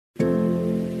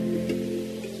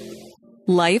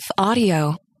Life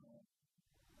Audio.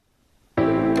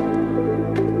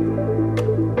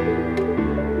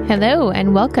 Hello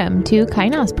and welcome to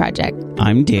Kainos Project.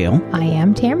 I'm Dale. I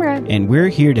am Tamara. And we're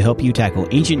here to help you tackle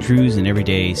ancient truths in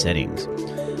everyday settings.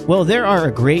 Well, there are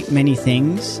a great many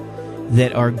things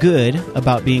that are good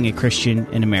about being a Christian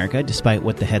in America, despite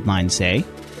what the headlines say.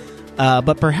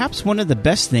 But perhaps one of the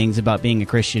best things about being a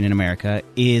Christian in America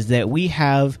is that we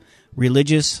have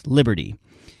religious liberty.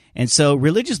 And so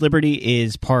religious liberty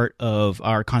is part of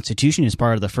our Constitution, is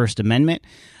part of the First Amendment,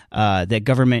 that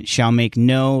government shall make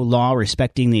no law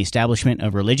respecting the establishment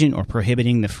of religion or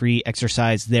prohibiting the free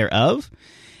exercise thereof.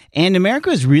 And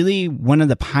America is really one of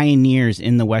the pioneers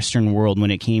in the Western world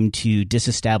when it came to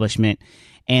disestablishment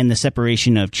and the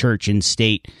separation of church and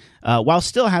state, while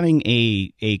still having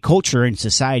a culture and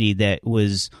society that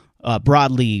was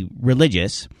broadly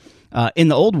religious. In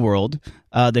the old world,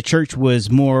 the church was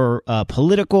more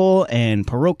political and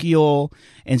parochial,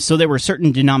 and so there were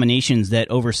certain denominations that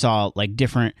oversaw like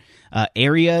different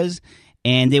areas,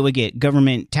 and they would get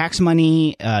government tax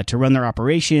money to run their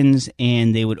operations,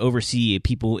 and they would oversee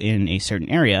people in a certain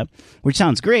area, which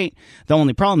sounds great. The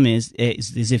only problem is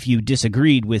if you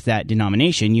disagreed with that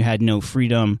denomination, you had no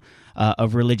freedom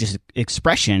of religious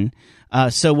expression.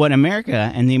 So what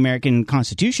America and the American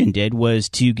Constitution did was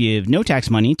to give no tax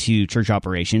money to church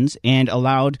operations and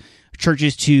allowed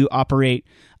churches to operate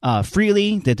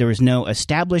freely, that there was no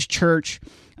established church,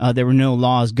 there were no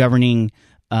laws governing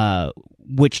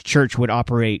which church would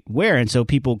operate where, and so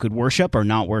people could worship or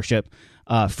not worship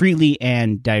freely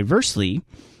and diversely.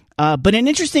 But an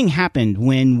interesting happened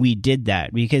when we did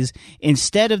that, because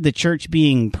instead of the church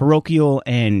being parochial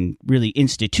and really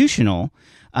institutional,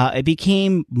 it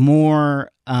became more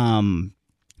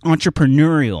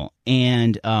entrepreneurial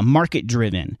and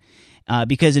market-driven.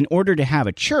 Because in order to have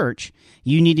a church,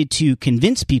 you needed to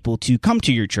convince people to come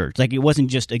to your church. Like, it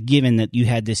wasn't just a given that you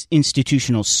had this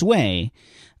institutional sway.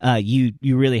 You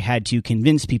really had to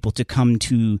convince people to come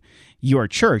to your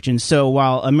church. And so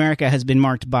while America has been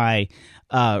marked by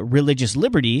religious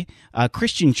liberty,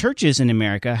 Christian churches in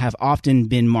America have often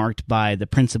been marked by the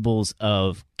principles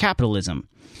of capitalism.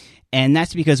 And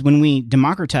that's because when we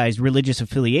democratized religious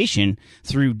affiliation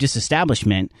through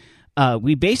disestablishment,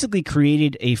 we basically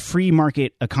created a free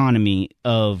market economy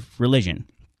of religion.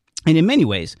 And in many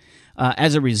ways,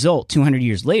 as a result, 200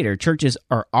 years later, churches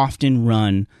are often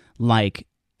run like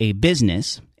a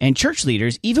business. And church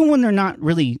leaders, even when they're not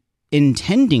really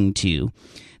intending to,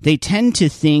 they tend to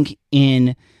think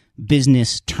in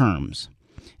business terms.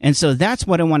 And so that's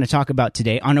what I want to talk about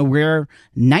today on a rare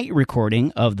night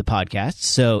recording of the podcast.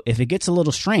 So if it gets a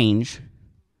little strange,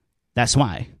 that's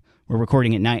why. We're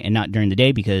recording at night and not during the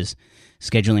day because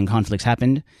scheduling conflicts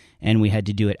happened and we had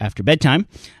to do it after bedtime.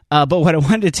 But what I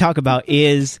wanted to talk about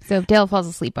is... So if Dale falls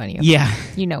asleep on you, yeah,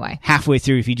 you know why. Halfway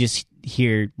through, if you just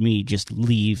hear me just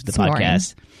leave the Snoring.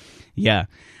 podcast. Yeah.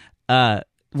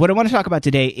 What I want to talk about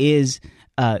today is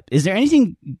there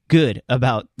anything good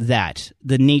about that,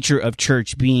 the nature of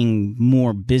church being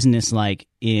more business-like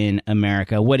in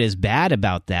America? What is bad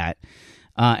about that?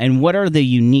 And what are the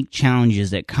unique challenges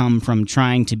that come from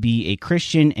trying to be a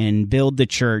Christian and build the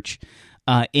church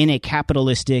in a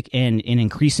capitalistic and an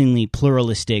increasingly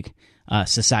pluralistic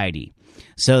society?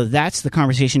 So that's the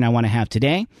conversation I want to have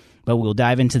today, but we'll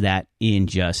dive into that in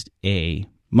just a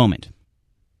moment.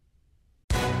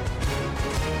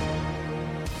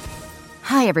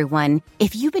 Hi, everyone.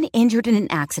 If you've been injured in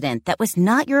an accident that was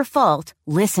not your fault,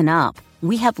 listen up.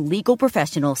 We have legal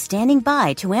professionals standing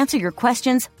by to answer your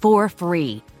questions for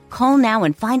free. Call now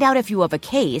and find out if you have a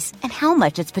case and how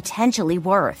much it's potentially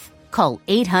worth. Call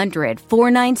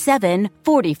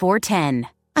 800-497-4410.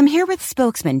 I'm here with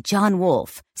spokesman John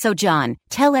Wolf. So, John,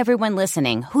 tell everyone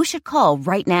listening who should call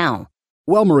right now.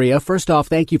 Well, Maria, first off,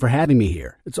 thank you for having me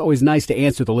here. It's always nice to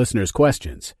answer the listeners'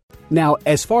 questions. Now,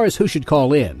 as far as who should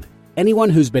call in, anyone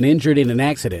who's been injured in an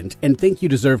accident and think you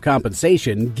deserve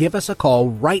compensation, give us a call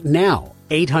right now.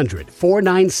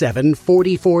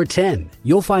 800-497-4410.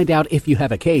 You'll find out if you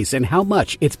have a case and how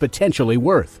much it's potentially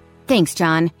worth. Thanks,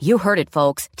 John. You heard it,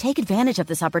 folks. Take advantage of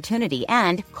this opportunity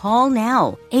and call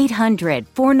now.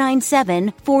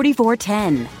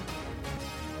 800-497-4410.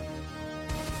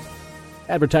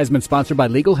 Advertisement sponsored by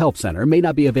Legal Help Center. May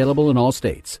not be available in all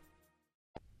states.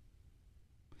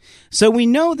 So we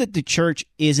know that the church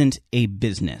isn't a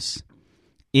business.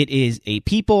 It is a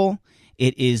people.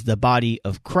 It is the body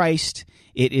of Christ.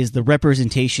 It is the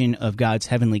representation of God's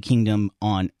heavenly kingdom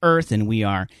on earth, and we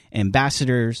are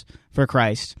ambassadors for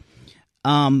Christ.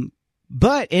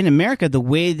 But in America, the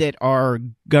way that our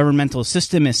governmental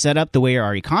system is set up, the way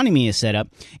our economy is set up,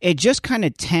 it just kind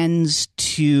of tends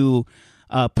to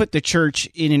put the church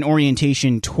in an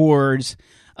orientation towards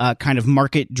kind of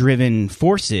market-driven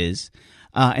forces.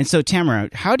 And so, Tamara,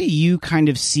 how do you kind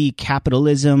of see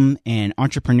capitalism and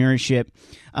entrepreneurship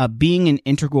being an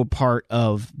integral part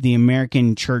of the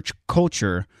American church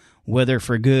culture, whether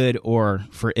for good or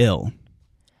for ill?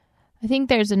 I think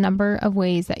there's a number of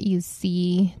ways that you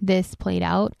see this played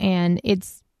out, and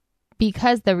it's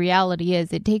because the reality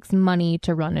is it takes money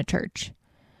to run a church.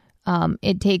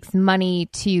 It takes money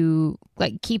to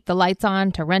keep the lights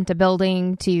on, to rent a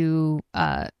building, to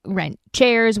rent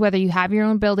chairs, whether you have your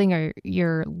own building or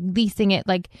you're leasing it.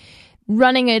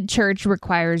 Running a church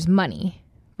requires money,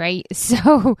 right?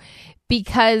 So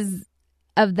because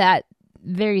of that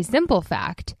very simple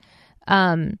fact,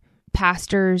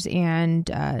 pastors and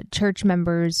church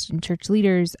members and church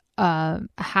leaders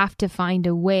have to find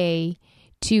a way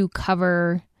to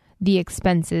cover the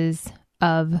expenses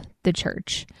of the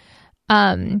church.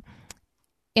 And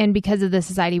because of the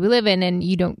society we live in, and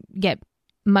you don't get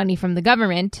money from the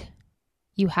government,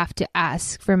 you have to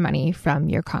ask for money from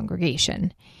your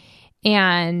congregation.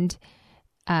 And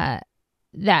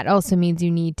that also means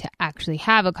you need to actually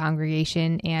have a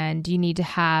congregation, and you need to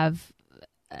have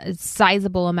a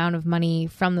sizable amount of money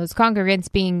from those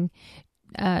congregants being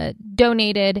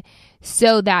donated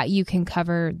so that you can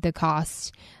cover the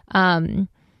cost.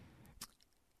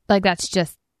 That's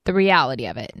just the reality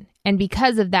of it. And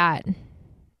because of that,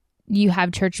 you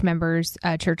have church members,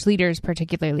 church leaders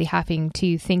particularly, having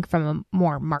to think from a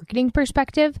more marketing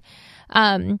perspective.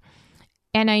 And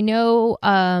I know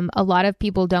a lot of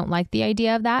people don't like the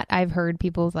idea of that. I've heard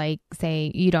people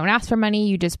say, you don't ask for money,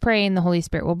 you just pray and the Holy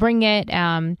Spirit will bring it,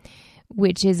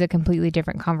 which is a completely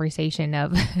different conversation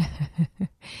of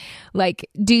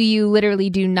do you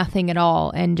literally do nothing at all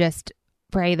and just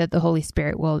pray that the Holy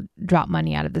Spirit will drop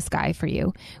money out of the sky for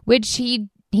you, which he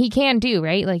can do,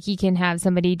 right? He can have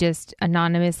somebody just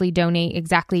anonymously donate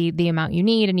exactly the amount you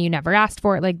need and you never asked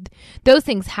for it. Those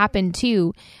things happen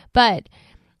too. But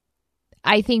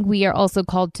I think we are also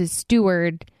called to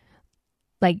steward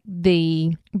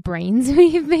the brains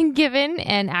we've been given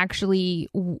and actually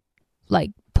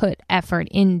put effort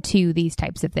into these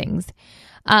types of things.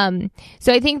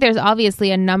 So I think there's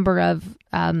obviously a number of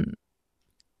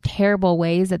terrible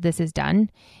ways that this is done,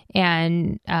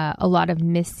 and a lot of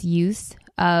misuse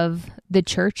of the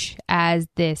church as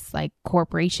this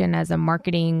corporation, as a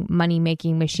marketing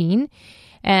money-making machine.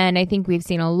 And I think we've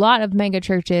seen a lot of mega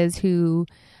churches who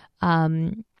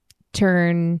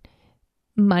turn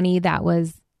money that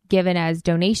was given as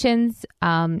donations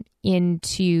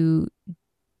into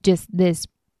just this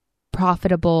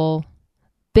profitable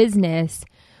business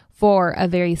for a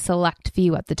very select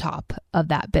few at the top of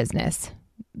that business,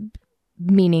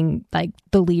 meaning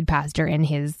the lead pastor and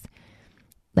his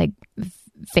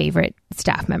favorite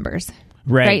staff members.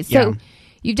 Right. So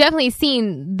you've definitely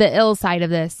seen the ill side of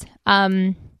this.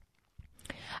 I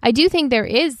do think there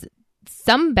is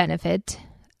some benefit,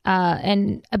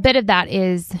 and a bit of that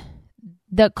is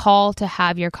the call to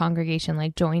have your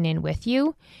congregation join in with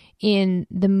you in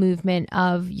the movement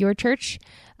of your church.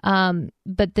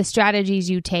 But the strategies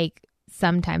you take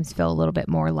sometimes feel a little bit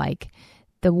more like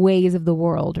the ways of the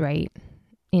world, right?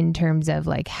 In terms of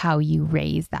how you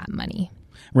raise that money.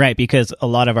 Right, because a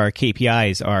lot of our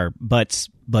KPIs are butts,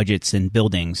 budgets, and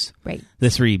buildings. Right. The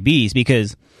 3 Bs,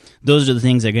 because those are the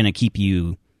things that are going to keep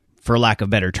you, for lack of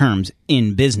better terms,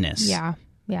 in business. Yeah.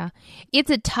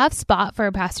 It's a tough spot for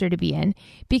a pastor to be in,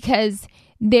 because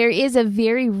there is a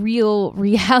very real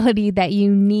reality that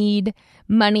you need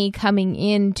money coming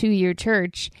into your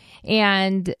church.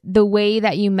 And the way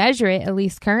that you measure it, at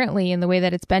least currently, and the way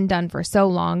that it's been done for so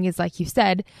long, is, like you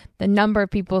said, the number of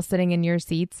people sitting in your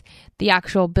seats, the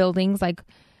actual buildings,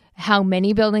 how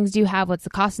many buildings do you have? What's the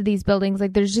cost of these buildings?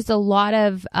 There's just a lot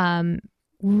of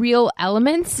real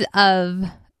elements of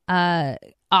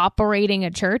operating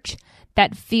a church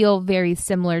that feel very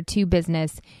similar to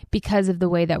business because of the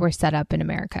way that we're set up in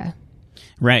America.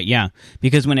 Right, yeah.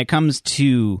 Because when it comes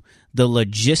to the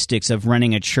logistics of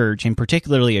running a church, and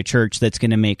particularly a church that's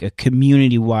going to make a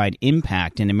community-wide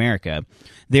impact in America,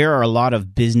 there are a lot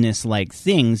of business-like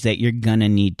things that you're going to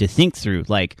need to think through.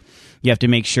 You have to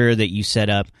make sure that you set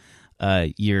up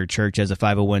your church as a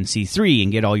 501c3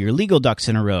 and get all your legal ducks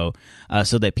in a row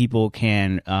so that people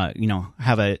can,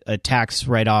 have a tax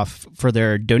write-off for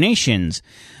their donations.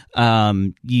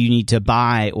 You need to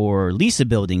buy or lease a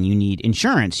building. You need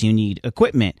insurance. You need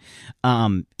equipment.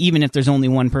 Even if there's only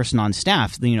one person on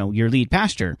staff, your lead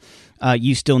pastor,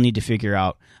 you still need to figure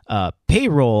out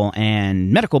payroll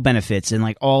and medical benefits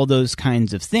and all those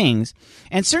kinds of things.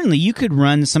 And certainly you could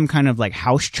run some kind of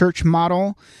house church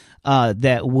model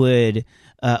that would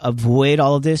avoid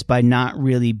all of this by not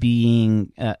really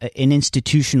being an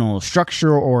institutional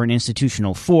structure or an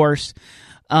institutional force.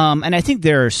 And I think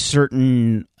there are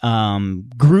certain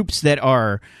groups that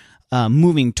are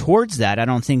moving towards that. I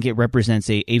don't think it represents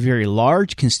a very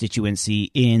large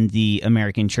constituency in the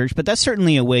American church, but that's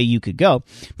certainly a way you could go.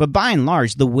 But by and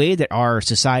large, the way that our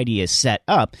society is set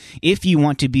up, if you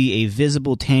want to be a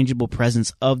visible, tangible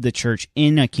presence of the church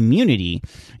in a community,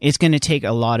 it's going to take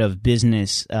a lot of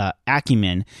business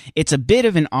acumen. It's a bit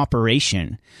of an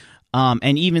operation.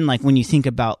 And even like when you think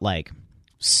about like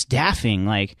staffing,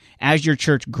 like as your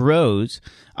church grows,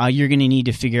 you're going to need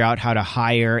to figure out how to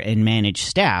hire and manage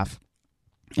staff.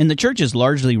 And the church is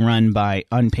largely run by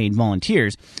unpaid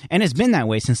volunteers, and it's been that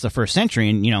way since the first century.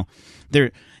 And,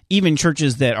 there even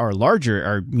churches that are larger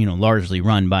are, largely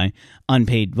run by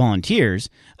unpaid volunteers.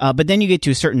 But then you get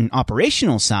to a certain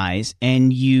operational size,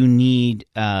 and you need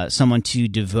someone to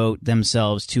devote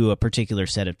themselves to a particular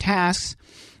set of tasks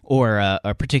or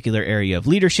a particular area of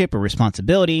leadership or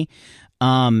responsibility.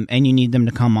 And you need them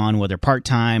to come on, whether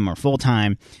part-time or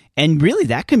full-time. And really,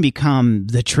 that can become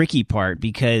the tricky part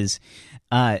because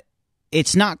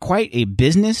it's not quite a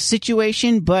business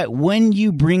situation, but when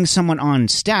you bring someone on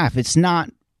staff, it's not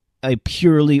a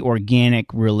purely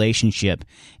organic relationship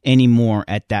anymore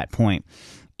at that point.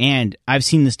 And I've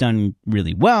seen this done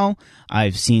really well.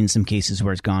 I've seen some cases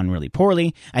where it's gone really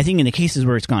poorly. I think in the cases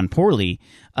where it's gone poorly,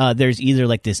 there's either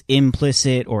like this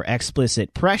implicit or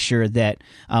explicit pressure that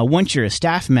once you're a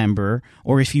staff member,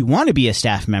 or if you want to be a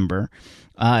staff member,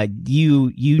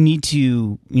 you need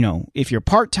to, if you're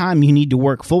part-time, you need to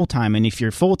work full-time. And if you're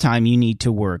full-time, you need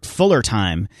to work fuller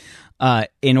time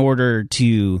in order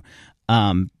to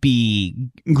be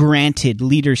granted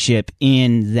leadership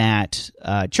in that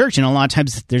church. And a lot of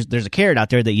times there's a carrot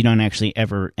out there that you don't actually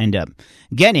ever end up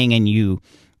getting, and you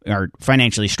are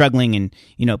financially struggling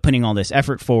and, putting all this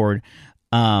effort forward.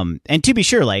 And to be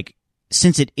sure, like,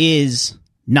 since it is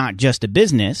not just a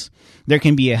business, there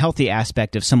can be a healthy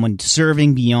aspect of someone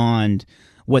serving beyond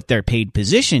what their paid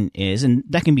position is, and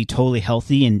that can be totally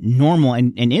healthy and normal,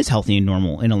 and is healthy and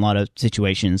normal in a lot of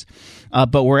situations.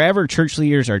 But wherever church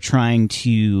leaders are trying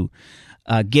to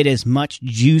get as much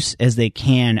juice as they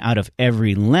can out of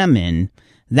every lemon,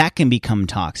 that can become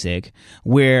toxic.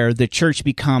 Where the church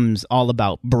becomes all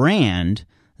about brand,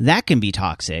 that can be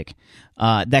toxic.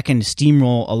 That can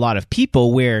steamroll a lot of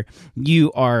people, where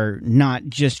you are not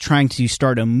just trying to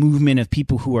start a movement of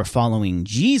people who are following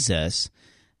Jesus,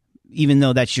 even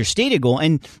though that's your stated goal.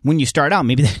 And when you start out,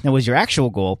 maybe that was your actual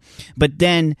goal. But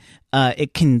then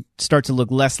it can start to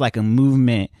look less like a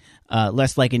movement,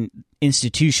 less like an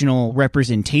institutional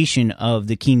representation of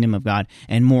the kingdom of God,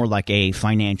 and more like a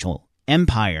financial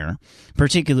empire,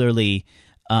 particularly,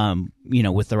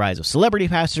 with the rise of celebrity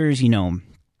pastors.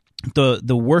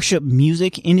 The worship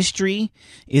music industry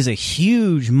is a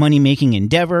huge money-making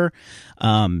endeavor.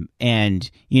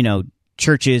 And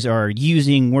churches are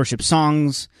using worship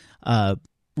songs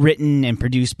written and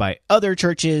produced by other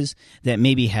churches that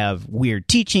maybe have weird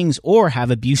teachings or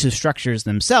have abusive structures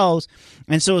themselves.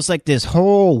 And so it's like this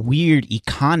whole weird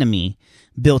economy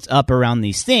built up around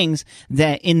these things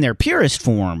that in their purest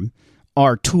form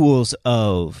are tools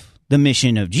of the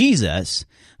mission of Jesus.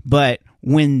 But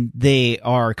when they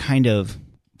are kind of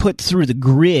put through the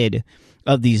grid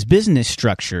of these business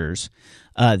structures,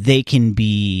 they can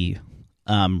be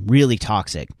really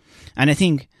toxic. And I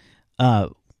think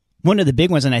one of the big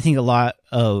ones, and I think a lot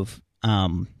of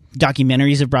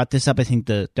documentaries have brought this up. I think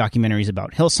the documentaries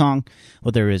about Hillsong,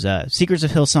 whether it was Secrets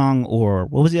of Hillsong, or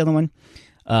what was the other one?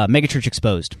 Megachurch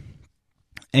Exposed.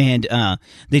 And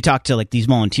they talked to like these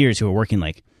volunteers who are working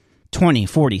like 20,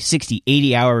 40, 60,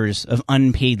 80 hours of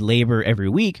unpaid labor every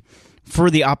week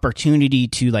for the opportunity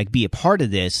to like be a part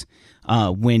of this,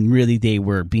 when really they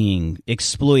were being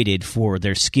exploited for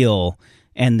their skill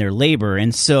and their labor.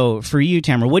 And so for you,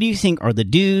 Tamara, what do you think are the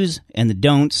do's and the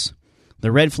don'ts,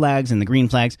 the red flags and the green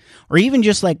flags, or even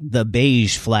just like the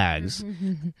beige flags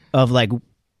of like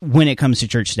when it comes to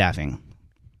church staffing?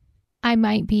 I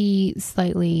might be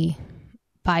slightly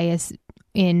biased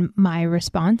in my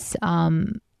response.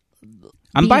 I'm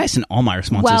biased in all my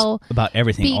responses about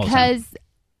everything all the time. Because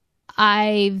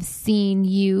I've seen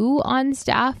you on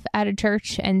staff at a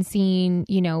church and seen,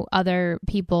 other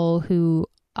people who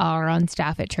are on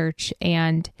staff at church,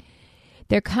 and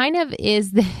there kind of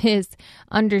is this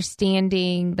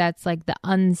understanding that's like the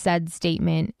unsaid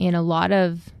statement in a lot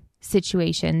of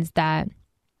situations that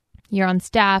you're on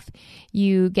staff,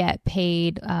 you get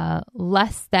paid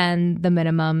less than the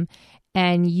minimum,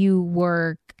 and you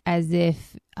work as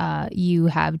if you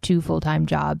have 2 full-time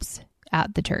jobs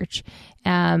at the church.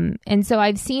 And so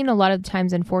I've seen a lot of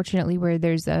times, unfortunately, where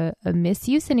there's a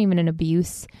misuse and even an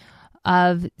abuse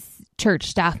of church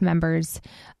staff members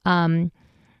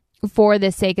for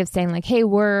the sake of saying like, hey,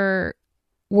 we're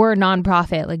a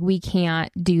nonprofit. Like, we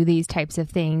can't do these types of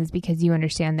things because you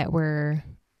understand that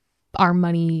our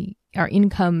money, our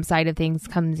income side of things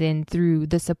comes in through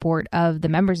the support of the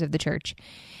members of the church.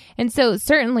 And so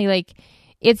certainly, like,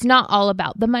 it's not all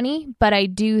about the money, but I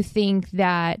do think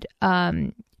that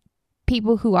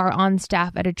people who are on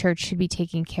staff at a church should be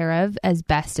taken care of as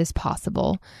best as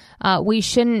possible. We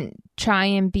shouldn't try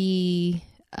and be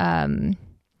the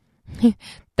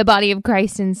body of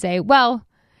Christ and say, well,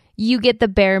 you get the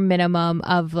bare minimum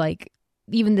of, like,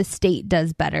 even the state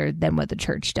does better than what the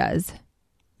church does.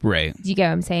 Right. Do you get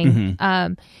what I'm saying?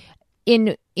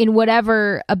 In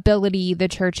whatever ability the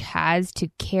church has to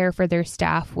care for their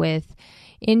staff with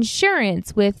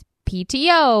insurance, with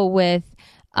PTO, with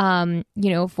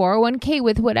 401k,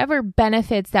 with whatever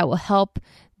benefits that will help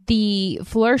the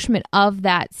flourishment of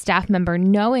that staff member,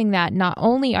 knowing that not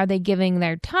only are they giving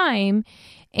their time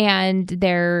and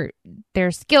their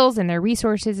skills and their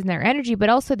resources and their energy, but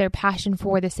also their passion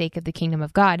for the sake of the kingdom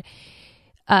of God.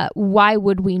 Why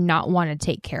would we not want to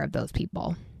take care of those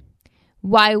people?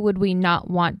 Why would we not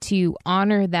want to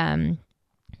honor them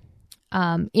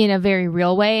in a very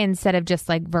real way, instead of just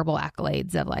like verbal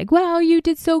accolades of like, wow, you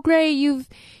did so great.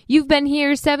 You've been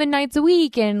here 7 nights a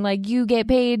week and like you get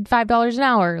paid $5 an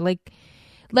hour. Like,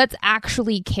 let's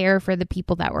actually care for the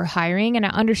people that we're hiring. And I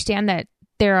understand that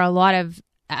there are a lot of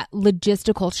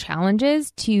logistical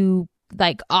challenges to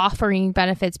like offering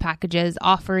benefits packages,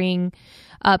 offering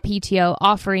PTO,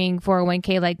 offering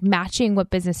 401k, like matching what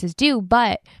businesses do.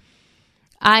 But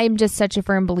I'm just such a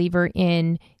firm believer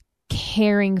in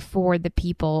caring for the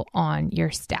people on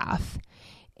your staff.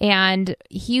 And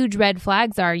huge red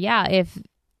flags are, if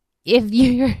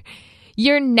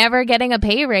you're never getting a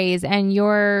pay raise and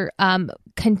you're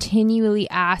continually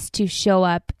asked to show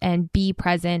up and be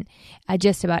present at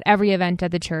just about every event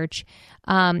at the church,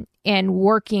 and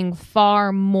working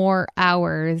far more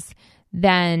hours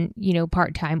than,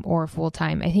 part-time or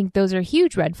full-time. I think those are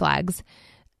huge red flags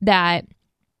that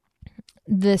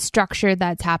the structure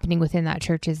that's happening within that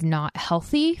church is not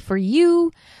healthy for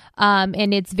you.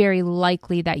 And it's very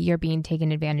likely that you're being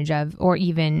taken advantage of or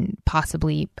even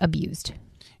possibly abused.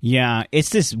 Yeah, it's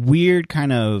this weird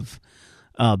kind of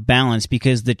balance,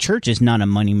 because the church is not a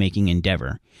money-making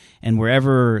endeavor. And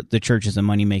wherever the church is a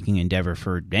money-making endeavor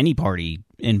for any party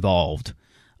involved,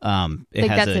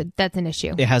 that's an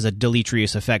issue. It has a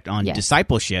deleterious effect on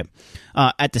discipleship.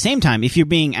 At the same time, if you're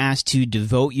being asked to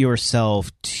devote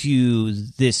yourself to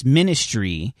this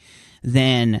ministry,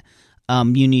 then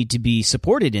you need to be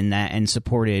supported in that, and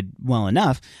supported well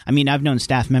enough. I mean, I've known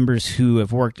staff members who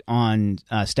have worked on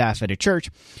staff at a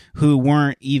church who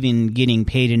weren't even getting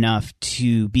paid enough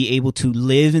to be able to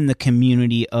live in the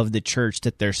community of the church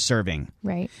that they're serving.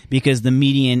 Right. Because the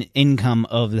median income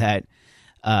of that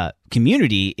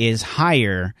community is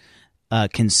higher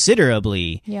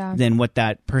considerably than what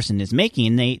that person is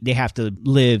making. They have to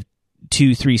live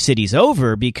 2-3 cities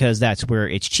over because that's where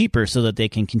it's cheaper, so that they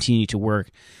can continue to work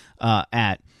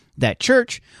at that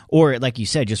church, or like you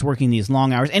said, just working these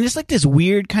long hours. And it's like this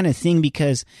weird kind of thing,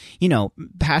 because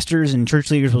pastors and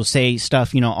church leaders will say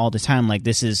stuff all the time like,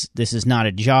 this is not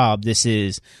a job, this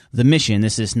is the mission,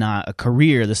 this is not a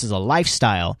career, this is a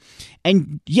lifestyle.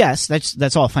 And yes,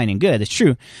 that's all fine and good, that's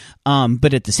true,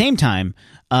 but at the same time,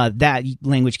 that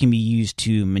language can be used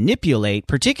to manipulate,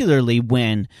 particularly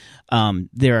when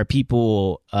there are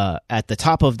people at the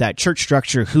top of that church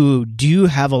structure who do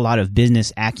have a lot of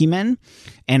business acumen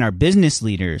and are business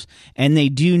leaders, and they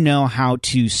do know how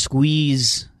to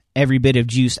squeeze every bit of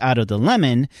juice out of the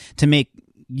lemon to make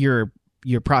your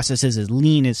processes as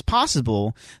lean as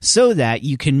possible, so that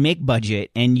you can make budget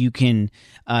and you can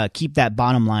keep that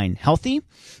bottom line healthy.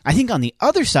 I think on the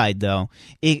other side, though,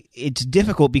 it's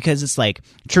difficult, because it's like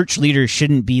church leaders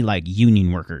shouldn't be like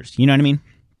union workers. You know what I mean?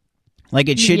 Like,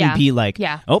 it shouldn't be like,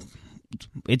 oh,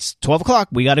 it's 12 o'clock,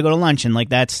 we got to go to lunch. And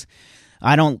like,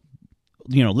 I don't,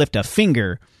 lift a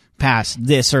finger past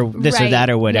this or that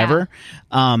or whatever,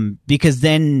 because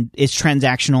then it's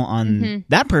transactional on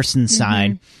that person's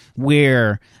side,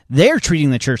 where they're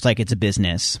treating the church like it's a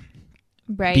business,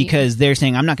 right? Because they're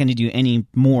saying, I'm not going to do any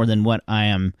more than what I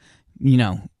am,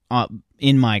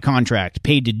 in my contract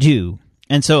paid to do.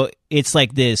 And so it's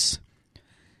like this,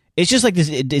 it's just like this,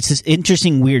 it's this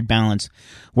interesting, weird balance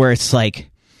where it's like,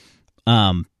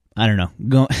 I don't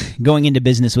know, going into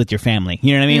business with your family.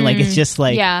 You know what I mean? Like, it's just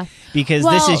like, because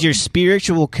this is your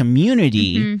spiritual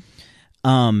community.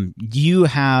 You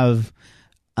have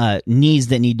needs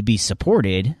that need to be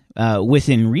supported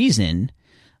within reason,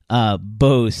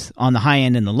 both on the high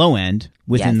end and the low end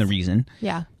within the reason.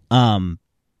 Yeah.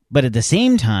 But at the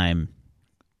same time,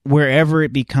 wherever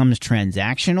it becomes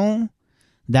transactional,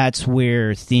 that's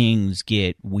where things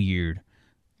get weird.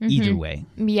 Either way.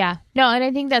 Yeah. No, and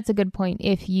I think that's a good point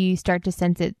if you start to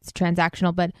sense it's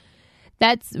transactional, but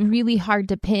that's really hard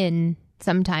to pin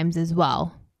sometimes as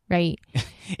well, right?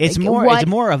 It's like,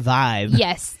 more a vibe.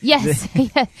 Yes. Yes.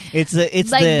 It's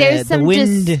like there's the some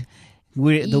wind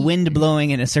the wind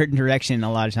blowing in a certain direction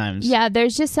a lot of times. Yeah,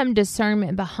 there's just some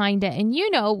discernment behind it, and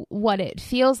you know what it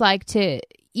feels like to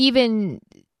even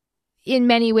in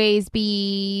many ways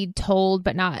be told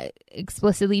but not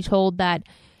explicitly told that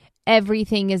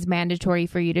everything is mandatory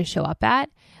for you to show up at.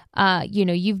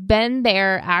 You've been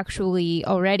there actually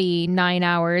already 9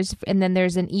 hours, and then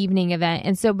there's an evening event.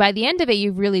 And so by the end of it,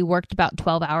 you've really worked about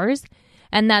 12 hours.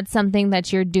 And that's something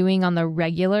that you're doing on the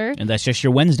regular. And that's just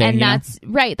your Wednesday. And that's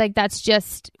right. Like that's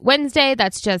just Wednesday.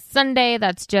 That's just Sunday.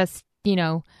 That's just,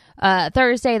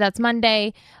 Thursday. That's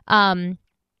Monday. And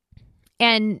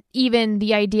even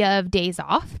the idea of days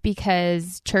off,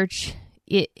 because church,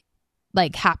 it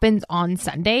like happens on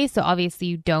Sunday. So obviously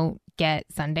you don't get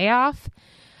Sunday off.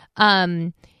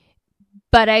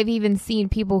 But I've even seen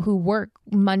people who work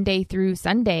Monday through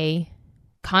Sunday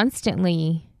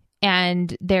constantly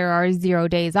and there are 0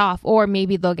 days off, or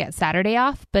maybe they'll get Saturday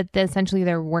off, but essentially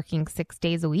they're working 6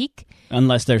 days a week.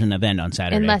 Unless there's an event on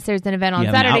Saturday. You have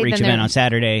an outreach event on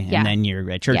Saturday, and then you're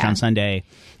at church on Sunday,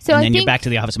 so and then you're back to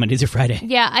the office Monday through Friday.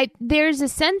 Yeah, there's a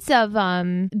sense of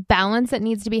balance that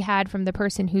needs to be had from the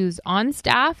person who's on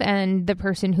staff and the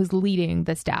person who's leading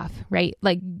the staff, right?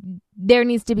 Like there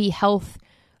needs to be health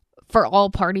for all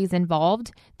parties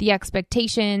involved, the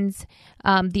expectations,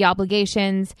 the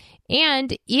obligations,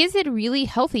 and is it really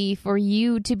healthy for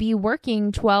you to be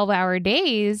working 12-hour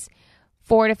days,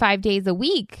 4 to 5 days a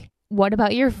week? What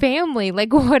about your family?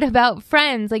 Like, what about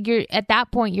friends? Like, you're at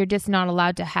that point, you're just not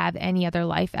allowed to have any other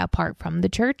life apart from the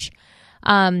church.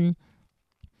 And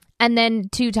then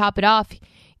to top it off,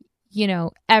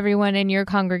 everyone in your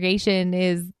congregation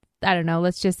is, I don't know,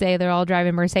 let's just say they're all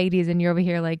driving Mercedes and you're over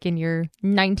here like in your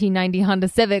 1990 Honda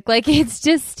Civic. Like it's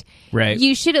just, right.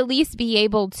 You should at least be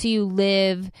able to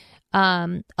live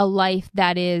a life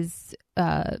that is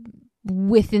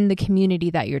within the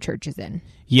community that your church is in.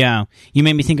 Yeah. You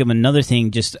made me think of another thing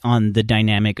just on the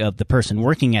dynamic of the person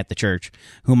working at the church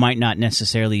who might not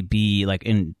necessarily be like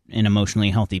in an emotionally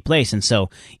healthy place. And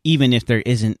so even if there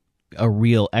isn't a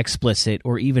real explicit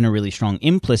or even a really strong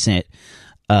implicit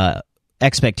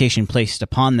expectation placed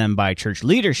upon them by church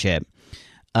leadership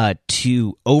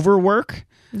to overwork.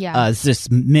 Yeah. It's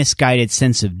this misguided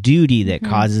sense of duty that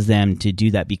causes them to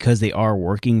do that because they are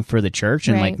working for the church.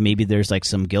 And like maybe there's like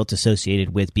some guilt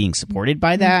associated with being supported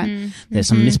by that. There's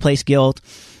some misplaced guilt.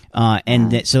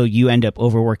 So you end up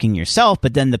overworking yourself,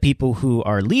 but then the people who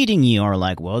are leading you are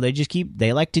like, well,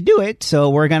 they like to do it.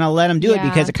 So we're going to let them do it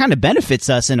because it kind of benefits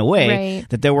us in a way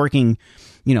that they're working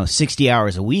 60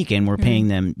 hours a week and we're paying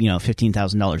them,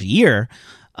 $15,000 a year,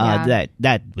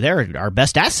 that they're our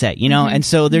best asset, And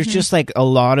so there's just like a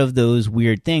lot of those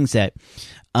weird things that,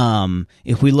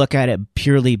 if we look at it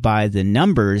purely by the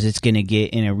numbers, it's going to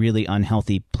get in a really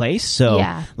unhealthy place. So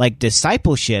like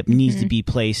discipleship needs to be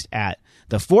placed at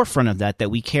the forefront of that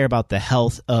we care about the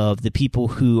health of the people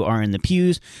who are in the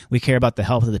pews. We care about the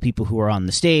health of the people who are on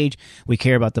the stage. We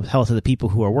care about the health of the people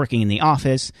who are working in the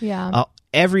office. Yeah.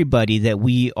 Everybody, that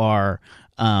we are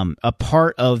a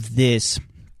part of this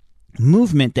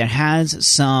movement that has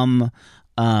some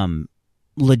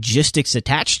logistics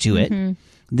attached to it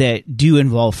that do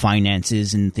involve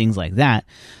finances and things like that.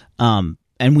 And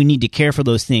we need to care for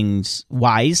those things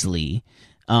wisely,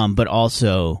 but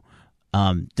also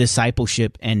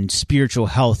discipleship and spiritual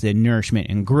health and nourishment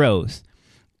and growth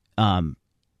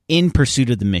in pursuit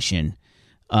of the mission.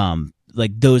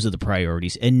 Like those are the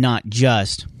priorities, and not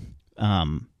just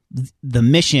the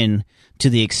mission to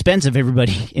the expense of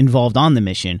everybody involved on the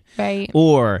mission, right?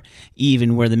 Or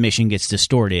even where the mission gets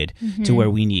distorted to where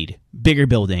we need bigger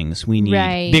buildings, we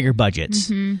need bigger budgets,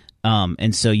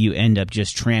 and so you end up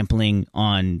just trampling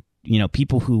on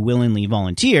people who willingly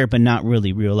volunteer, but not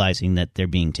really realizing that they're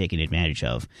being taken advantage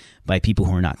of by people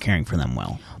who are not caring for them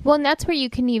well. Well, and that's where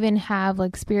you can even have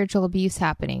like spiritual abuse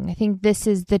happening. I think this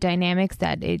is the dynamics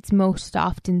that it's most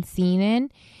often seen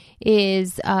in.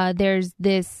 Is there's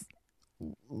this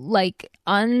like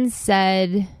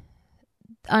unsaid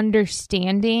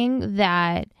understanding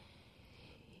that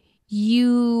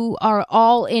you are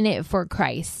all in it for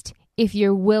Christ if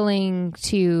you're willing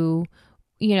to,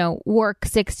 work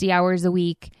 60 hours a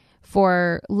week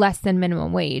for less than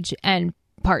minimum wage. And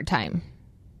part-time.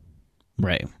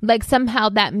 Right. Like somehow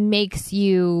that makes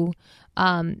you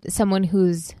someone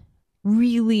who's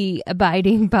really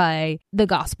abiding by the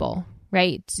gospel,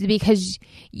 right? Because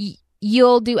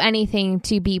you'll do anything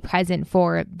to be present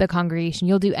for the congregation.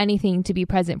 You'll do anything to be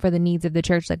present for the needs of the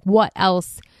church. Like what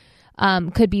else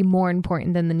could be more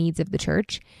important than the needs of the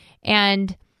church?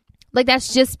 And like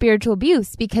that's just spiritual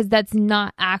abuse, because that's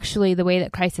not actually the way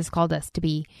that Christ has called us to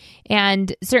be.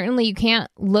 And certainly you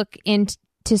can't look into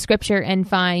scripture and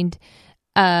find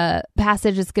a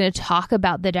passage that's going to talk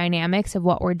about the dynamics of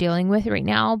what we're dealing with right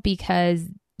now, because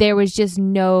there was just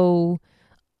no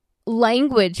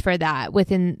language for that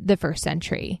within the first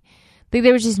century. Like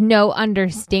there was just no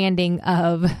understanding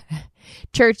of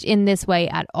church in this way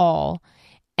at all.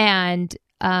 And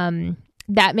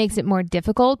that makes it more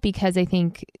difficult, because I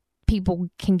think people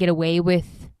can get away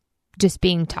with just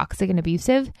being toxic and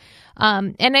abusive.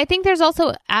 And I think there's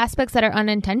also aspects that are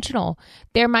unintentional.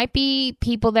 There might be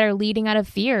people that are leading out of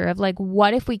fear of like,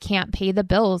 what if we can't pay the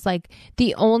bills? Like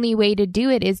the only way to do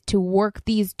it is to work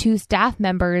these 2 staff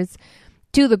members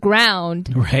to the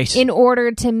ground, right, in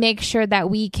order to make sure that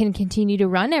we can continue to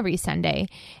run every Sunday.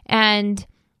 And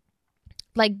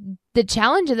like the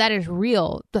challenge of that is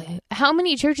real. How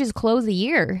many churches close a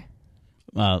year?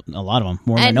 A lot of them,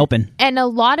 more than open. And a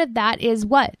lot of that is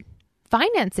what?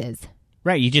 Finances.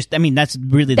 Right. That's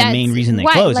really the main reason they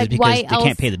close, is because they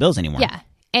can't pay the bills anymore. Yeah.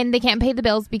 And they can't pay the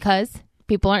bills because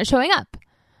people aren't showing up.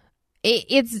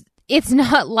 It's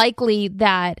not likely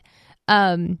that,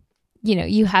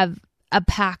 you have a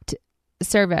packed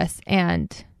service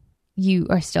and you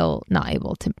are still not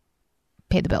able to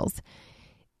pay the bills.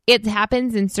 It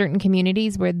happens in certain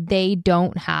communities where they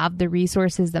don't have the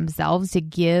resources themselves to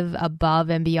give above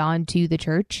and beyond to the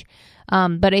church.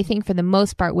 But I think for the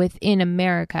most part within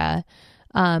America,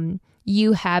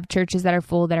 you have churches that are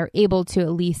full, that are able to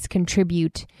at least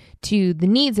contribute to the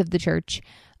needs of the church,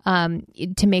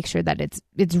 to make sure that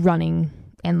it's running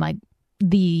and like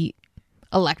the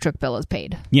electric bill is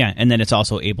paid. Yeah, and then it's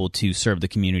also able to serve the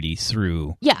community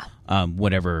through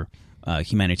whatever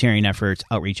humanitarian efforts,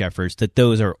 outreach efforts, that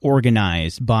those are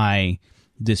organized by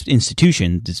this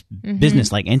institution, this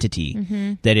business-like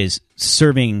entity that is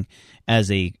serving as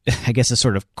a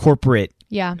sort of corporate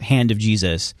hand of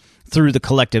Jesus through the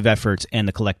collective efforts and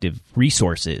the collective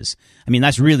resources. I mean,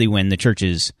 that's really when the church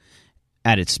is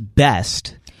at its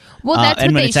best. Well, that's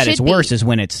and what when it's at its worst is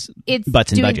when it's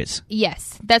butts and budgets.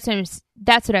 Yes, that's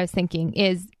what I was thinking.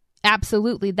 Is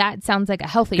absolutely, that sounds like a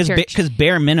healthy church. Because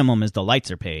bare minimum is the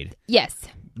lights are paid. Yes,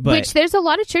 which there's a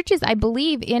lot of churches, I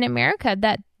believe, in America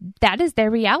that is their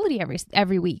reality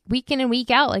every week, week in and week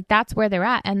out. Like that's where they're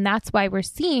at, and that's why we're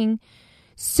seeing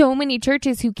so many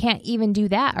churches who can't even do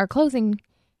that are closing,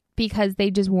 because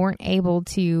they just weren't able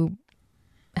to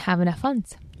have enough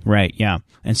funds. Right. Yeah,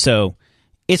 and so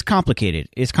it's complicated.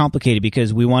 It's complicated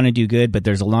because we want to do good, but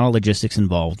there's a lot of logistics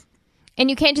involved. And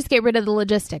you can't just get rid of the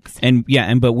logistics.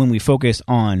 But when we focus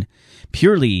on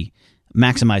purely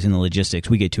maximizing the logistics,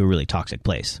 we get to a really toxic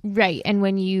place. Right. And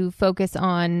when you focus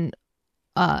on,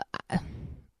 I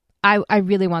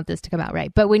really want this to come out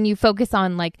right, but when you focus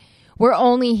on like, we're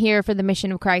only here for the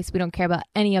mission of Christ, we don't care about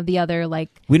any of the other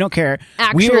we don't care.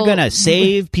 We are going to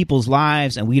save people's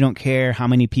lives, and we don't care how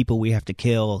many people we have to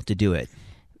kill to do it.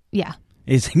 Yeah.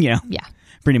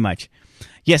 Pretty much.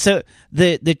 Yeah. So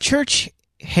the church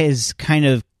has kind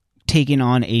of taken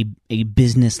on a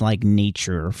business-like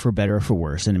nature, for better or for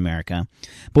worse, in America.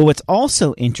 But what's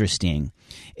also interesting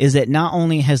is that not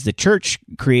only has the church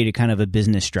created kind of a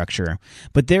business structure,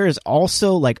 but there is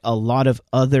also like a lot of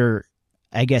other,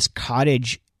 I guess,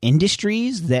 cottage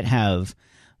industries that have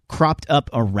cropped up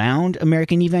around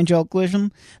American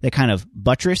evangelicalism that kind of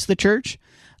buttress the church.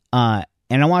 And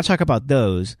I want to talk about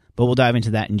those, but we'll dive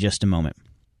into that in just a moment.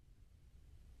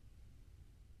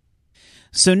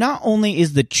 So not only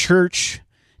is the church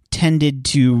tended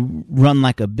to run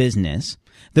like a business,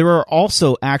 there are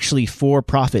also actually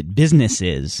for-profit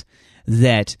businesses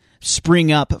that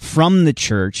spring up from the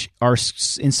church, are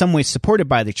in some ways supported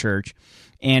by the church,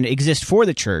 and exist for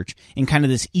the church in kind of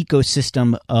this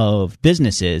ecosystem of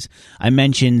businesses. I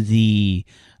mentioned the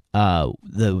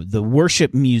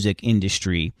worship music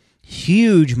industry,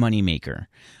 huge moneymaker.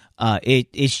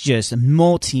 It's just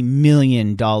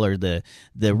multi-million dollar. The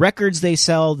records they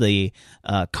sell, the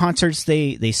concerts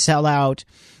they sell out,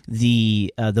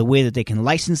 the way that they can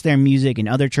license their music and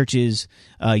other churches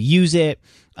use it.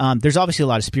 There's obviously a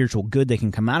lot of spiritual good that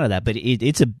can come out of that, but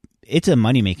it's a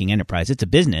money-making enterprise. It's a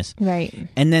business. Right.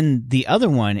 And then the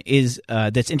other one is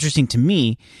that's interesting to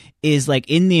me is like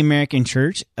in the American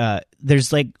church,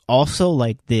 there's like also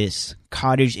like this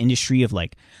cottage industry of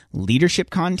like leadership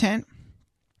content.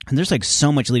 and there's like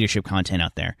so much leadership content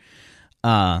out there,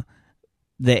 that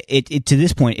it to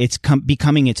this point it's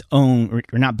becoming its own,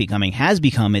 or not becoming, has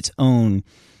become its own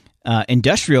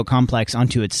industrial complex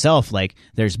unto itself. Like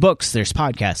there's books, there's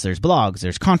podcasts, there's blogs,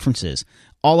 there's conferences,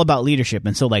 all about leadership.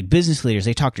 And so like business leaders,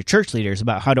 they talk to church leaders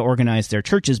about how to organize their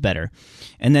churches better.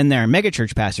 And then there are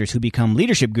megachurch pastors who become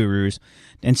leadership gurus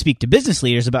and speak to business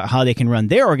leaders about how they can run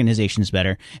their organizations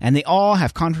better. And they all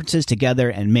have conferences together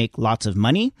and make lots of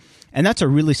money. And that's a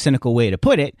really cynical way to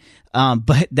put it.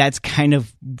 But that's kind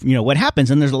of, what happens.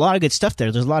 And there's a lot of good stuff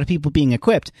there. There's a lot of people being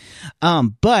equipped.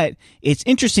 But it's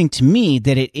interesting to me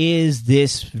that it is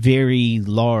this very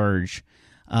large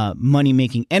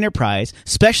money-making enterprise,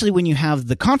 especially when you have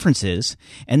the conferences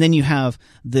and then you have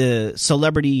the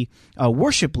celebrity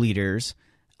worship leaders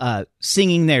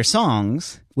singing their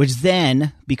songs, which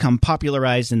then become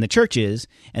popularized in the churches,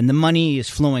 and the money is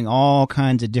flowing all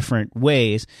kinds of different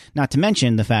ways, not to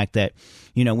mention the fact that,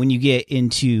 when you get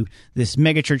into this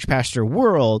megachurch pastor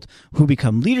world who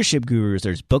become leadership gurus,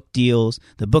 there's book deals.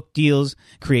 The book deals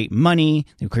create money,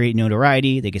 they create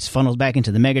notoriety, they get funneled back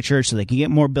into the megachurch so they can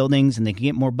get more buildings and they can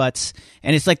get more butts.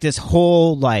 And it's like this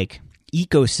whole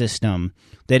ecosystem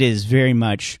that is very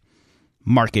much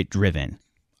market driven.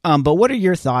 But what are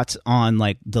your thoughts on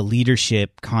the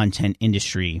leadership content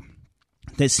industry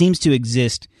that seems to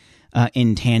exist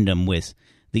in tandem with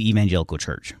the evangelical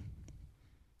church?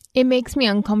 It makes me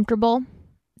uncomfortable,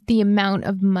 the amount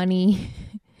of money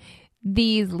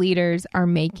these leaders are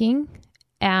making.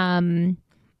 And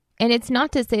it's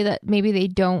not to say that maybe they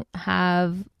don't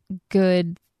have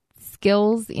good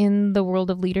skills in the world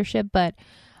of leadership, but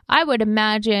I would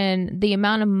imagine the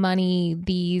amount of money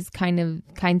these kinds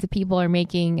of people are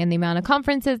making and the amount of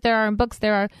conferences there are and books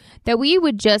there are, that we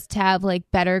would just have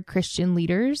better Christian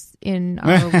leaders in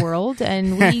our world,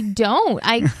 and we don't.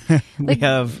 We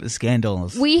have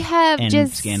scandals. We have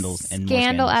just scandals and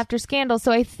scandal after scandal.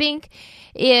 So I think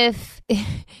if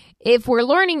we're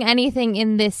learning anything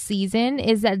in this season,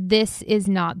 is that this is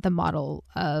not the model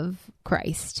of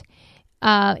Christ.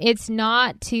 It's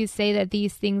not to say that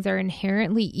these things are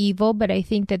inherently evil, but I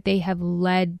think that they have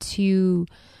led to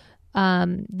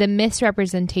the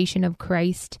misrepresentation of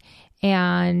Christ,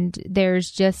 and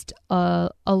there's just a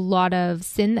lot of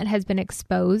sin that has been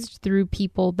exposed through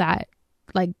people that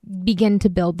begin to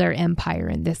build their empire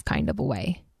in this kind of a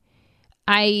way.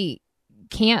 I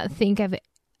can't think of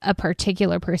a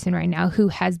particular person right now who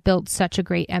has built such a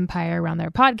great empire around their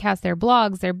podcast, their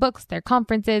blogs, their books, their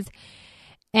conferences,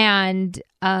 and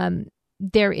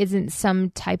there isn't some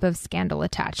type of scandal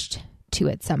attached to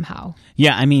it somehow.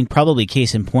 Yeah, I mean, probably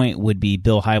case in point would be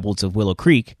Bill Hybels of Willow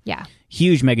Creek. Yeah.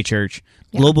 Huge megachurch,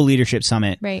 Global Leadership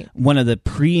Summit. Right. One of the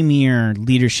premier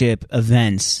leadership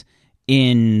events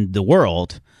in the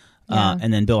world. Yeah.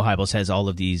 And then Bill Hybels has all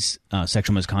of these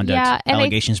sexual misconduct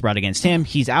allegations brought against him.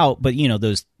 He's out, but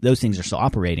those things are still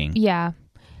operating. Yeah.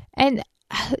 And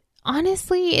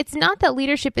honestly, it's not that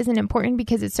leadership isn't important,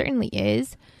 because it certainly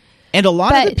is. And a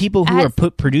lot of the people who are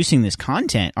producing this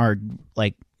content are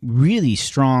really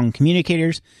strong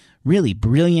communicators, really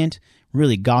brilliant,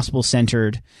 really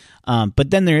gospel-centered. But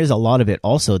then there is a lot of it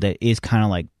also that is kind of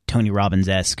like Tony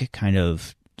Robbins-esque, kind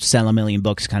of sell a million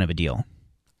books kind of a deal.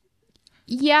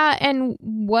 Yeah, and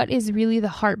what is really the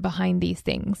heart behind these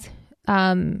things?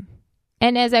 And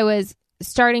as I was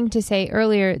starting to say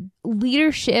earlier,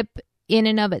 leadership in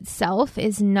and of itself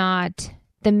is not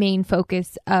the main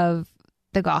focus of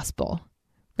the gospel,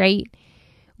 right?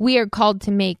 We are called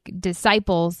to make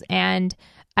disciples, and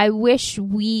I wish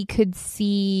we could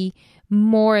see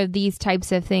more of these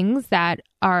types of things that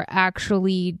are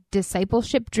actually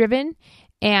discipleship driven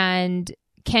and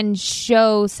can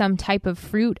show some type of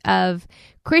fruit of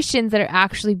Christians that are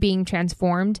actually being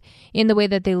transformed in the way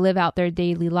that they live out their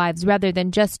daily lives, rather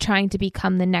than just trying to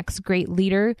become the next great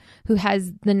leader who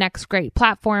has the next great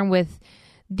platform with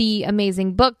the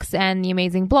amazing books and the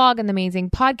amazing blog and the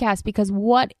amazing podcast. Because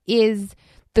what is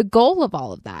the goal of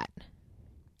all of that,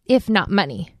 if not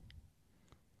money?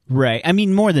 Right. I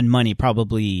mean, more than money,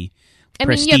 probably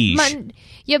prestige.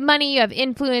 You have money, you have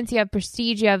influence, you have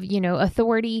prestige, you have,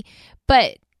 authority.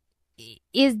 But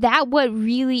is that what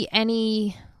really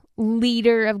any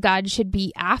leader of God should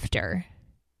be after?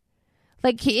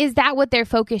 Is that what their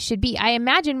focus should be? I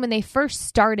imagine when they first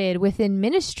started within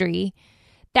ministry,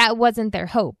 that wasn't their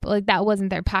hope. That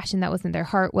wasn't their passion. That wasn't their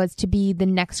heart, was to be the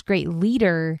next great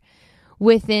leader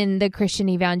within the Christian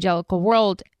evangelical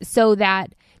world so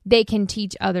that they can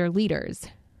teach other leaders.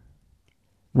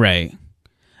 Right.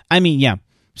 I mean, yeah.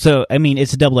 So, I mean,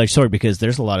 it's a double-edged sword, because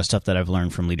there's a lot of stuff that I've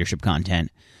learned from leadership content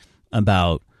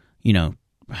about,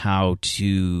 how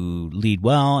to lead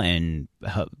well and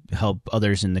help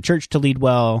others in the church to lead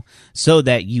well, so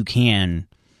that you can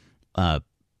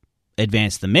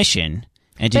advance the mission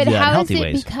and to do that in healthy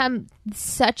ways. But how has it become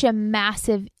such a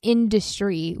massive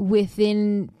industry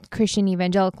within Christian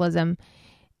evangelicalism?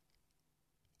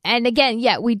 And again,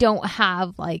 yet we don't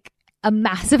have like a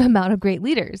massive amount of great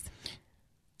leaders.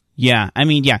 Yeah, I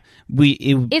mean,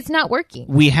 it's not working.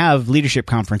 We have leadership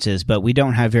conferences, but we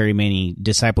don't have very many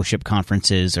discipleship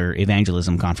conferences or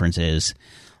evangelism conferences,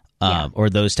 or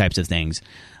those types of things.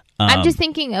 I'm just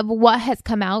thinking of what has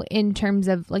come out in terms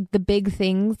of like the big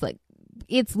things. Like,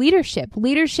 it's leadership.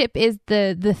 Leadership is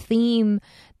the theme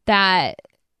that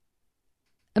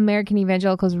American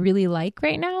evangelicals really like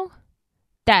right now.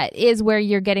 That is where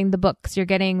you're getting the books, you're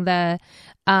getting the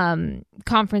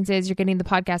conferences, you're getting the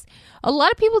podcast. A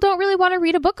lot of people don't really want to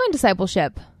read a book on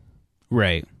discipleship.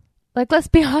 Right. Like, let's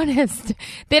be honest.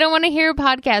 They don't want to hear a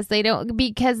podcast. They don't,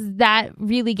 because that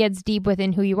really gets deep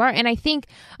within who you are. And I think,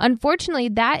 unfortunately,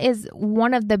 that is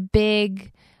one of the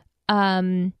big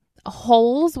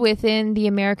holes within the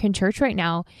American church right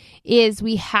now, is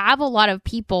we have a lot of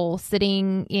people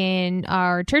sitting in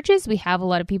our churches. We have a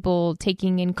lot of people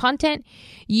taking in content.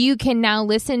 You can now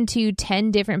listen to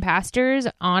 10 different pastors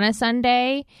on a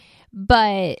Sunday,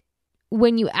 but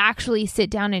when you actually sit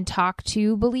down and talk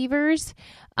to believers,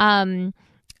 I'm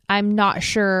not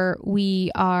sure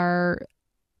we are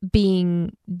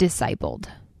being discipled.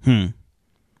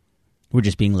 We're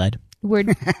just being led. We're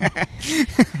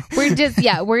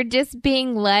just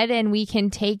being led, and we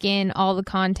can take in all the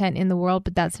content in the world,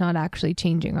 but that's not actually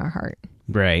changing our heart.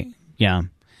 Right. Yeah.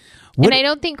 And I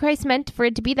don't think Christ meant for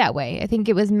it to be that way. I think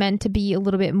it was meant to be a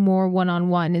little bit more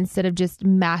one-on-one instead of just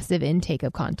massive intake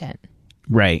of content.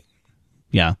 Right.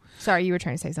 Yeah. Sorry, you were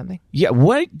trying to say something. Yeah.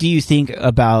 What do you think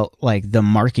about like the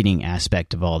marketing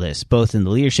aspect of all this, both in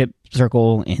the leadership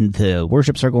circle, in the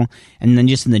worship circle, and then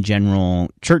just in the general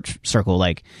church circle?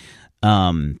 Like,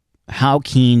 how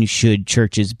keen should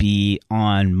churches be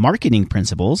on marketing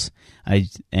principles?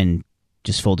 And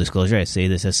just full disclosure, I say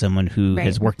this as someone who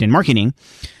has worked in marketing,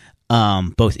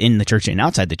 both in the church and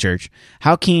outside the church.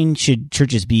 How keen should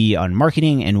churches be on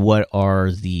marketing, and what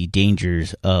are the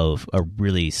dangers of a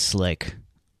really slick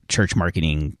church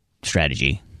marketing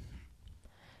strategy?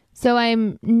 So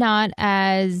I'm not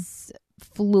as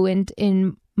fluent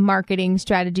in marketing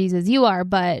strategies as you are,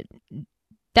 but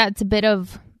that's a bit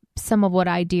of some of what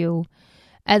I do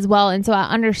as well. And so I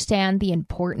understand the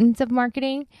importance of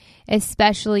marketing,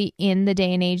 especially in the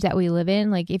day and age that we live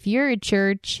in. Like, if you're a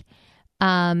church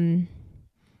and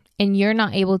you're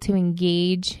not able to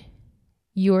engage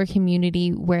your community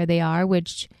where they are,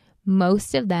 which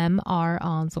most of them are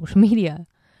on social media.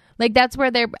 Like, that's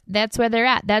where they're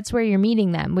at. That's where you're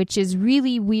meeting them, which is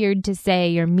really weird to say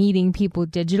you're meeting people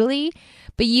digitally,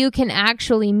 but you can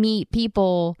actually meet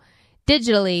people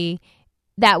digitally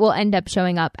that will end up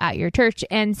showing up at your church.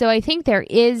 And so I think there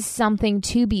is something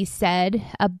to be said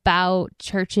about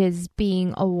churches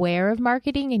being aware of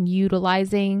marketing and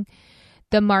utilizing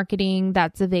the marketing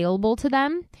that's available to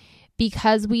them,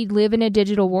 because we live in a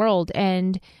digital world,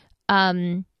 and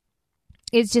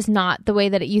it's just not the way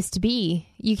that it used to be.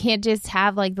 You can't just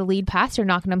have like the lead pastor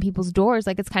knocking on people's doors.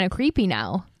 Like, it's kind of creepy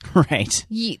now. Right.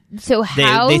 So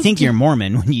how they think you're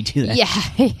Mormon when you do that.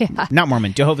 Yeah. Not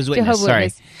Mormon, Jehovah's Witness.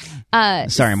 Sorry.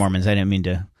 Witness. Sorry, Mormons. I didn't mean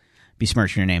to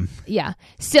besmirch your name. Yeah.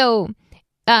 So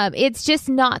it's just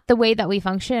not the way that we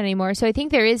function anymore. So I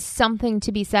think there is something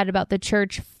to be said about the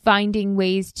church finding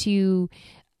ways to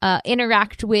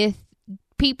interact with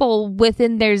people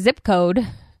within their zip code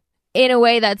in a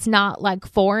way that's not like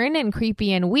foreign and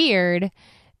creepy and weird.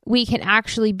 We can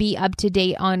actually be up to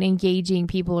date on engaging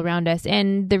people around us.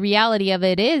 And the reality of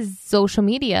it is social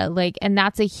media, and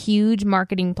that's a huge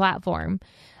marketing platform.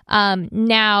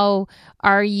 Now,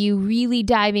 are you really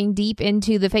diving deep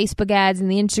into the Facebook ads and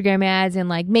the Instagram ads and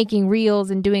like making reels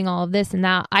and doing all of this and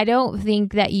that? I don't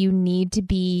think that you need to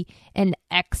be an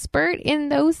expert in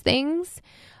those things.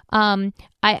 I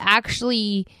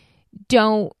actually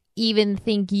don't even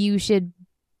think you should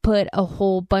put a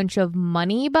whole bunch of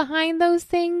money behind those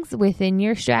things within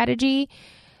your strategy.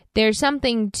 There's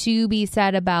something to be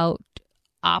said about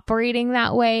operating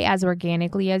that way as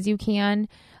organically as you can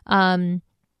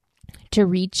to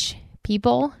reach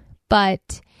people.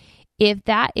 But if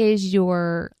that is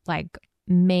your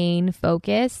main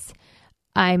focus,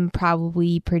 I'm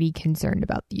probably pretty concerned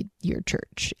about your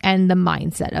church and the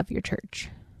mindset of your church.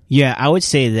 Yeah, I would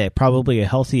say that probably a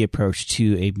healthy approach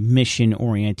to a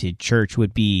mission-oriented church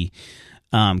would be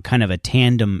kind of a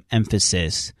tandem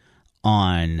emphasis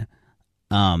on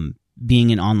being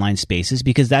in online spaces,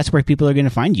 because that's where people are going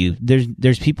to find you.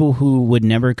 There's people who would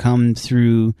never come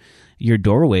through your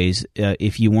doorways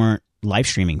if you weren't live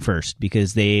streaming first,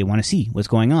 because they want to see what's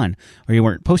going on, or you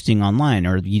weren't posting online,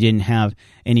 or you didn't have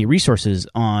any resources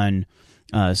on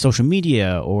social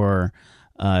media or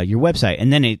your website.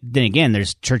 And then again,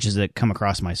 there's churches that come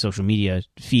across my social media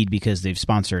feed because they've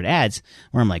sponsored ads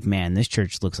where I'm like, man, this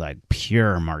church looks like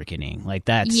pure marketing. Like,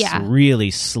 that's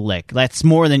really slick. That's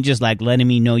more than just like letting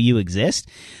me know you exist.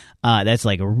 That's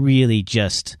like really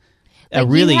just like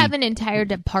you have an entire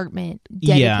department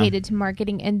dedicated to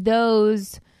marketing, and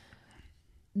those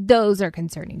are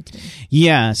concerning to me.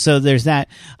 Yeah, so there's that.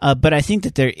 But I think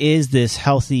that there is this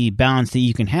healthy balance that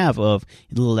you can have of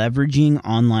leveraging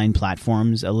online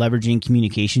platforms, leveraging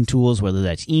communication tools, whether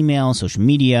that's email, social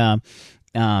media,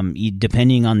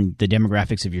 depending on the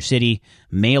demographics of your city,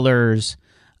 mailers,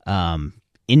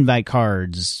 invite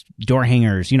cards, door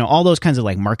hangers, all those kinds of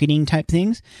like marketing type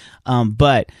things.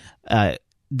 But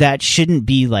that shouldn't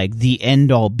be like the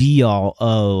end-all be-all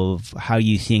of how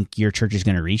you think your church is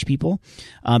going to reach people.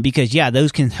 Because,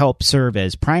 those can help serve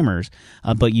as primers,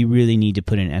 but you really need to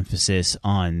put an emphasis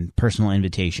on personal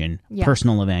invitation,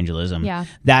 personal evangelism. Yeah.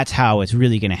 That's how it's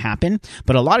really going to happen.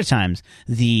 But a lot of times,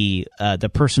 the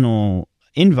personal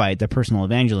invite, the personal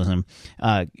evangelism,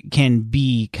 can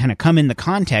be kind of come in the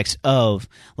context of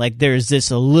like there's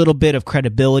this a little bit of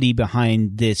credibility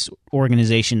behind this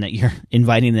organization that you're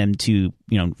inviting them to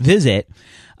visit,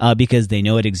 because they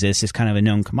know it exists. It's kind of a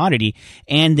known commodity,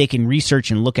 and they can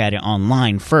research and look at it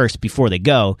online first before they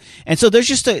go. And so there's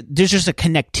just a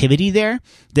connectivity there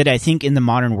that I think in the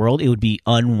modern world it would be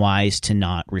unwise to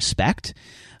not respect.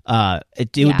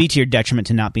 It would be to your detriment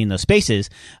to not be in those spaces,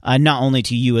 not only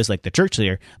to you as like the church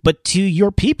leader, but to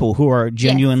your people who are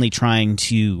genuinely trying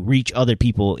to reach other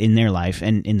people in their life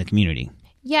and in the community.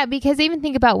 Yeah, because even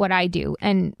think about what I do,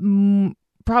 and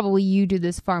probably you do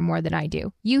this far more than I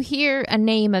do. You hear a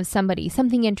name of somebody,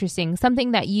 something interesting,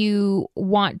 something that you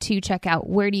want to check out.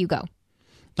 Where do you go?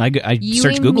 I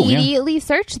search Google. You immediately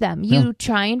search them. You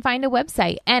try and find a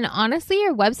website. And honestly,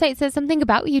 your website says something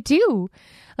about you too.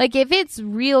 Like if it's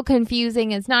real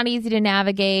confusing, it's not easy to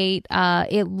navigate,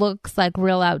 it looks like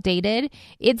real outdated,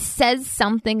 it says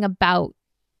something about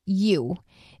you.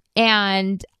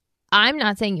 And I'm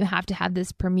not saying you have to have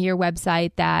this premier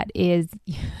website that is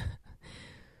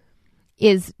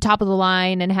top of the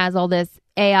line and has all this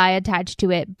AI attached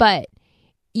to it, but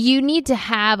you need to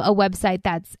have a website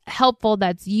that's helpful,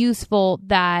 that's useful,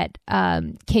 that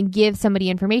can give somebody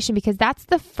information, because that's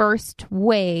the first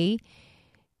way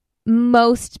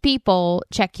most people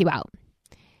check you out.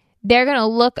 They're going to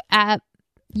look at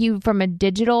you from a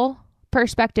digital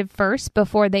perspective first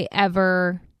before they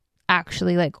ever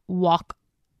actually like walk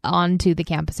onto the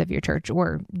campus of your church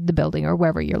or the building or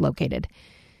wherever you're located.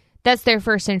 That's their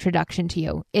first introduction to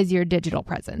you, is your digital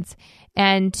presence.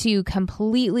 And to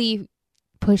completely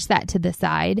push that to the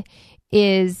side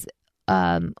is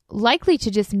likely to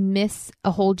just miss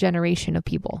a whole generation of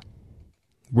people.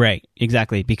 Right,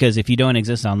 exactly. Because if you don't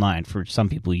exist online, for some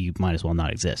people, you might as well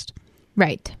not exist.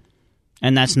 Right.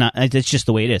 And that's just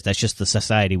the way it is. That's just the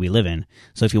society we live in.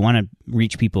 So if you want to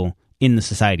reach people in the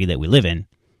society that we live in,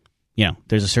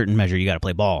 there's a certain measure you got to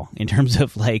play ball in terms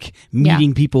of like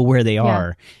meeting people where they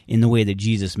are in the way that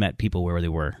Jesus met people where they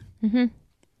were. Mm-hmm.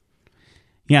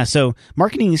 Yeah, so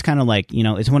marketing is kind of like,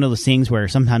 it's one of those things where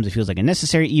sometimes it feels like a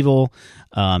necessary evil,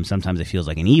 sometimes it feels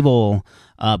like an evil,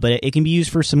 but it can be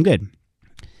used for some good.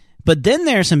 But then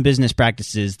there are some business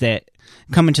practices that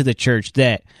come into the church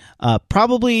that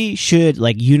probably should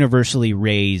like universally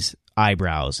raise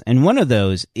eyebrows. And one of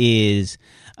those is,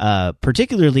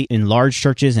 particularly in large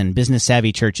churches and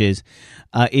business-savvy churches,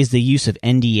 is the use of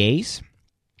NDAs,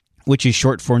 which is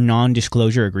short for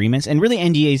non-disclosure agreements. And really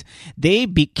NDAs, they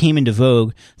came into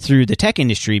vogue through the tech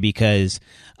industry because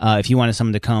if you wanted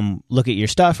someone to come look at your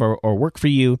stuff or work for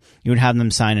you, you would have them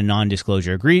sign a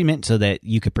non-disclosure agreement so that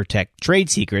you could protect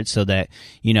trade secrets, so that,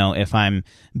 if I'm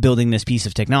building this piece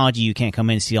of technology, you can't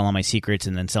come in and steal all my secrets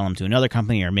and then sell them to another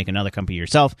company or make another company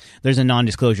yourself. There's a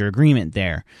non-disclosure agreement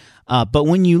there. But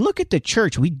when you look at the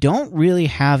church, we don't really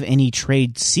have any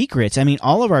trade secrets. I mean,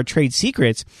 all of our trade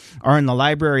secrets are in the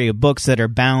library of books that are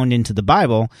bound into the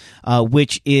Bible,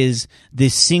 which is the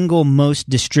single most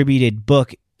distributed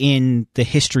book in the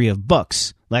history of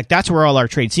books. Like, that's where all our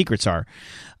trade secrets are.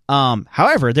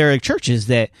 However, there are churches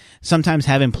that sometimes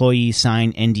have employees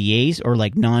sign NDAs, or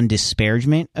like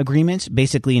non-disparagement agreements,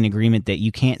 basically an agreement that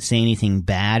you can't say anything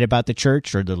bad about the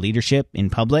church or the leadership in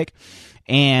public.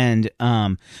 And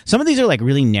some of these are like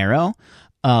really narrow,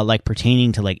 like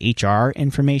pertaining to like HR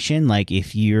information. Like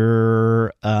if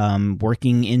you're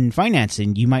working in finance,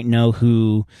 and you might know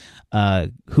who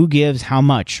gives how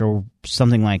much or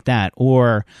something like that.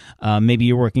 Or maybe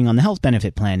you're working on the health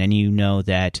benefit plan, and you know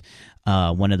that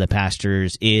one of the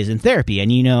pastors is in therapy,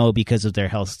 and you know, because of their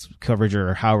health coverage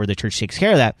or however the church takes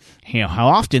care of that, you know, how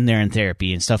often they're in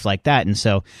therapy and stuff like that. And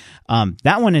so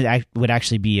that one would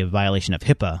actually be a violation of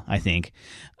HIPAA, I think.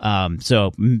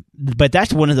 But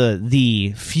that's one of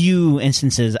the few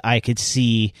instances I could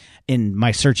see in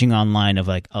my searching online of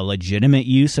like a legitimate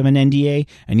use of an NDA,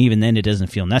 and even then it doesn't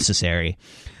feel necessary.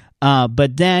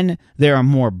 But then there are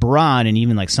more broad and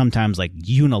even like sometimes like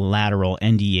unilateral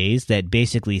NDAs that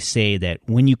basically say that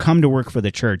when you come to work for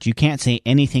the church, you can't say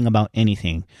anything about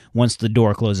anything once the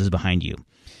door closes behind you.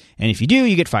 And if you do,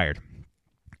 you get fired.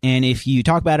 And if you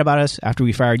talk bad about us after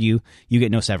we fired you, you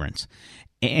get no severance.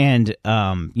 And,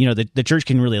 you know, the church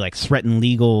can really like threaten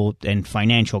legal and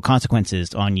financial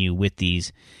consequences on you with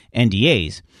these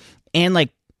NDAs. And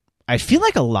like, I feel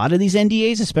like a lot of these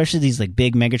NDAs, especially these like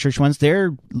big megachurch ones,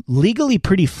 they're legally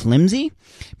pretty flimsy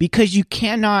because you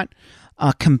cannot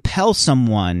compel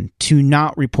someone to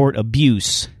not report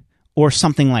abuse or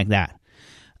something like that.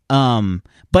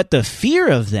 But the fear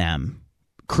of them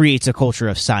creates a culture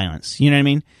of silence. You know what I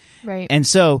mean? Right. And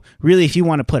so really, if you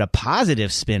want to put a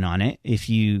positive spin on it, if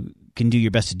you can do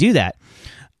your best to do that,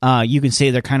 you can say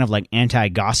they're kind of like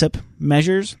anti-gossip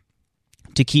measures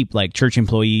to keep like church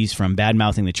employees from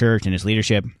bad-mouthing the church and its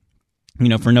leadership, you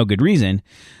know, for no good reason.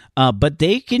 But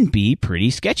they can be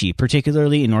pretty sketchy,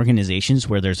 particularly in organizations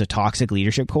where there's a toxic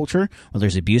leadership culture, where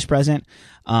there's abuse present.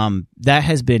 That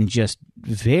has been just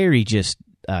very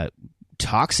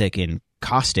toxic and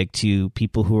caustic to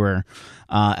people who are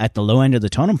at the low end of the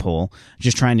totem pole,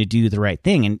 just trying to do the right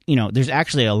thing. And, you know, there's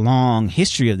actually a long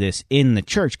history of this in the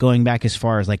church going back as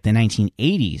far as like the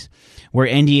 1980s, where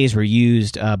NDAs were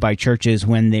used by churches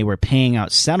when they were paying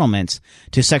out settlements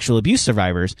to sexual abuse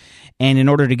survivors. And in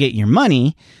order to get your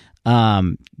money,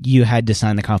 you had to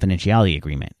sign the confidentiality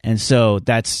agreement. And so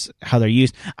that's how they're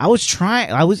used. I was trying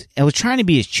to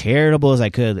be as charitable as I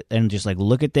could and just like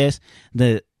look at this.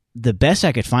 The best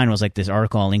I could find was like this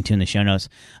article I'll link to in the show notes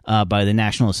by the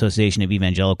National Association of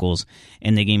Evangelicals,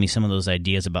 and they gave me some of those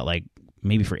ideas about like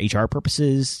maybe for HR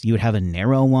purposes you would have a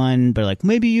narrow one, but like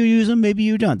maybe you use them, maybe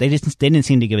you don't. They didn't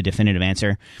seem to give a definitive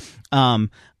answer.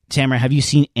 Tamara, have you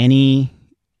seen any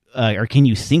or can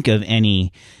you think of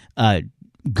any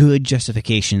good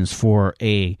justifications for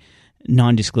a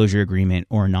non-disclosure agreement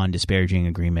or non-disparaging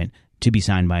agreement to be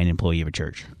signed by an employee of a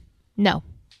church? No.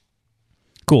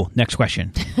 Cool. Next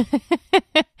question.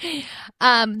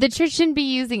 The church shouldn't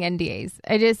be using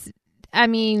NDAs. I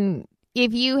mean,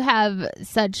 if you have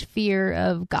such fear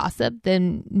of gossip,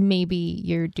 then maybe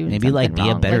you're doing something like be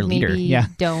wrong. a better leader.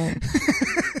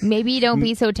 Maybe don't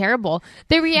be so terrible.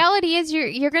 The reality is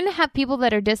you're going to have people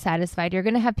that are dissatisfied. You're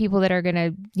going to have people that are going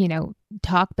to, you know,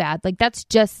 talk bad. Like that's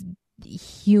just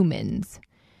humans.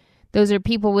 Those are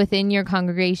people within your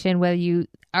congregation, whether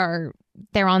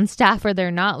they're on staff or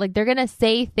they're not. Like they're going to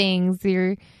say things.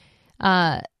 They're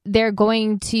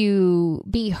going to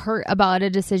be hurt about a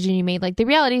decision you made. Like the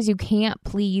reality is you can't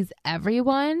please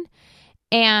everyone,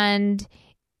 and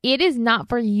it is not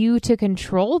for you to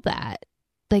control that.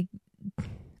 Like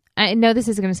I know this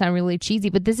is going to sound really cheesy,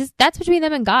 but that's between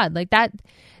them and God. Like that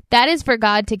is for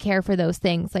God to care for those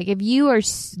things. Like if you are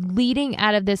leading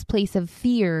out of this place of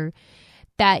fear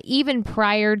that even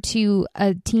prior to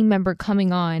a team member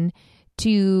coming on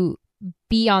to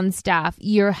be on staff,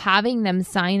 you're having them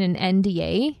sign an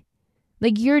NDA,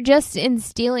 like you're just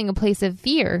instilling a place of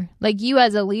fear. Like you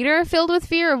as a leader are filled with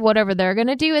fear of whatever they're going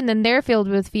to do, and then they're filled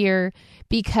with fear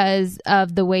because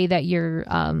of the way that you're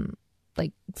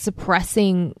like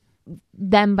suppressing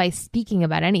them by speaking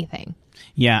about anything.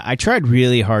 Yeah, I tried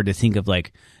really hard to think of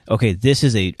like, okay, this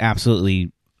is a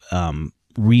absolutely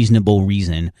reasonable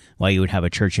reason why you would have a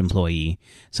church employee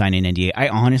sign an NDA. I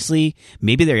honestly,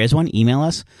 maybe there is one, email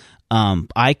us.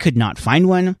 I could not find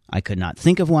one. I could not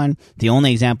think of one. The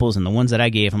only examples and the ones that I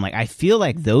gave, I'm like, I feel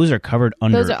like those are covered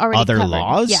under other covered.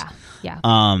 laws. Yeah.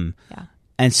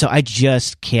 And so I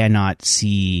just cannot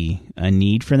see a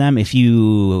need for them. If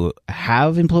you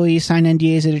have employees sign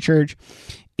NDAs at a church,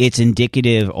 it's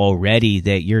indicative already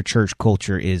that your church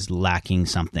culture is lacking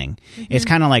something. Mm-hmm. It's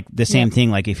kind of like the same thing,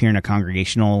 like if you're in a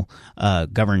congregational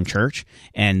governed church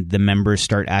and the members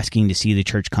start asking to see the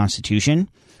church constitution,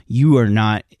 you are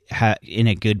not in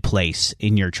a good place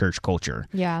in your church culture.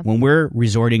 Yeah. When we're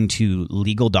resorting to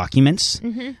legal documents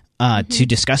to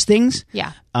discuss things,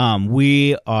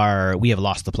 we have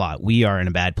lost the plot. We are in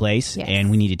a bad place,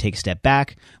 and we need to take a step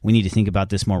back. We need to think about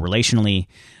this more relationally.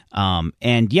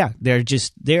 And yeah,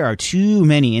 there are too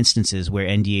many instances where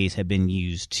NDAs have been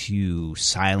used to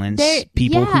silence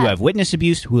people who have witnessed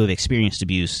abuse, who have experienced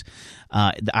abuse.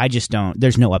 I just don't.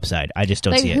 There's no upside. I just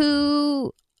don't see it.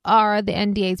 Who are the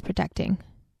NDAs protecting?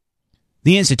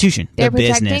 The institution, the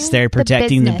business. They're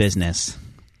protecting the business.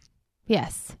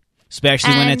 Yes.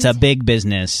 Especially when it's a big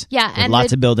business. Yeah. With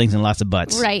lots of buildings and lots of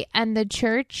butts. Right. And the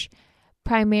church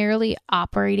primarily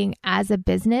operating as a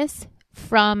business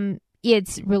from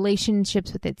its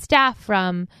relationships with its staff,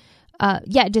 from,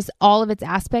 just all of its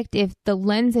aspect. If the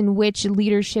lens in which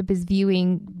leadership is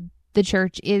viewing the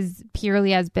church is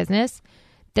purely as business,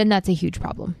 then that's a huge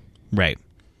problem. Right.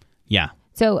 Yeah.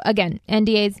 So again,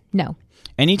 NDAs, no.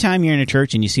 Anytime you're in a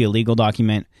church and you see a legal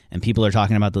document and people are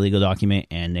talking about the legal document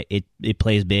and it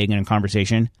plays big in a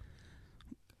conversation,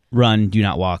 run, do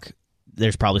not walk.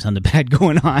 There's probably something bad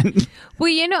going on. Well,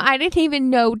 I didn't even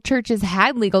know churches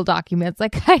had legal documents.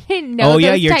 Like, I didn't know. Oh,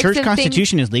 yeah, your church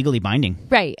constitution is legally binding.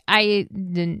 Right. I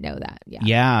didn't know that. Yeah.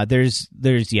 Yeah, there's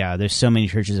so many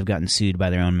churches have gotten sued by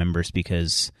their own members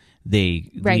because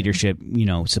leadership,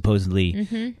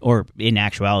 supposedly or in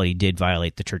actuality did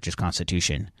violate the church's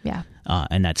constitution. Yeah.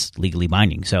 And that's legally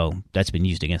binding. So that's been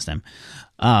used against them.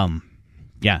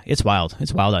 Yeah, it's wild.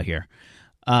 It's wild out here.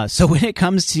 So when it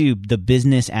comes to the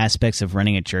business aspects of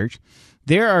running a church,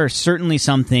 there are certainly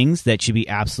some things that should be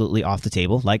absolutely off the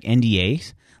table, like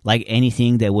NDAs, like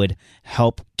anything that would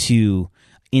help to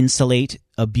insulate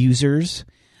abusers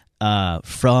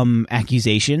from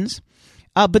accusations.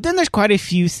 But then there's quite a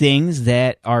few things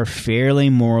that are fairly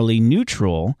morally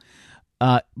neutral,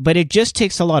 but it just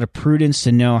takes a lot of prudence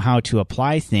to know how to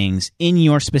apply things in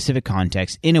your specific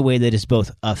context in a way that is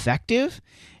both effective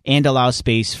and allows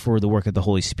space for the work of the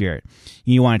Holy Spirit.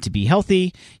 You want it to be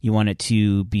healthy. You want it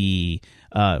to be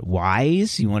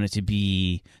wise. You want it to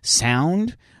be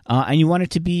sound. And you want it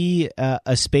to be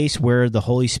a space where the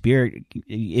Holy Spirit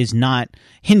is not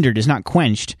hindered, is not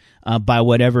quenched by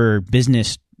whatever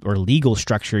business or legal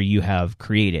structure you have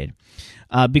created.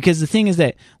 Because the thing is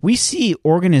that we see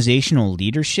organizational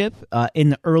leadership in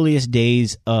the earliest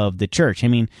days of the church. I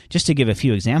mean, just to give a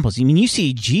few examples, you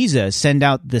see Jesus send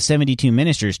out the 72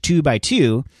 ministers 2 by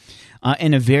 2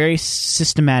 in a very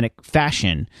systematic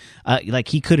fashion. Like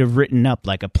he could have written up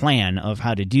like a plan of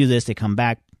how to do this. They come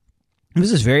back.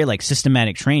 This is very like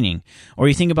systematic training. Or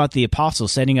you think about the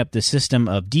apostles setting up the system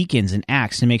of deacons and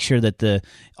Acts to make sure that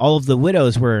all of the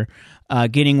widows were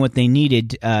getting what they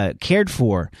needed cared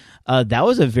for. That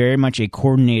was very much a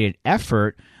coordinated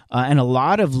effort and a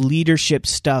lot of leadership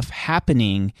stuff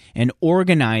happening and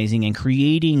organizing and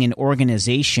creating an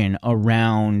organization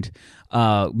around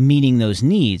meeting those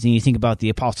needs. And you think about the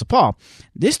Apostle Paul.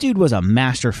 This dude was a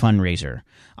master fundraiser.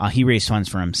 He raised funds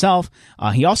for himself.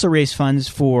 He also raised funds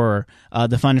for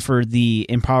the fund for the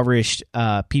impoverished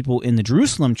people in the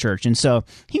Jerusalem church. And so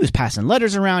he was passing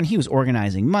letters around. He was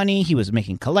organizing money. He was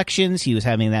making collections. He was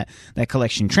having that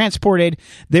collection transported.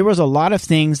 There was a lot of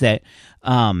things that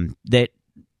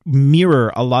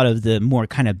mirror a lot of the more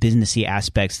kind of businessy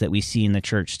aspects that we see in the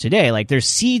church today. Like there's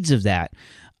seeds of that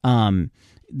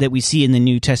that we see in the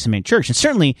New Testament church. And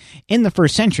certainly in the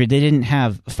first century, they didn't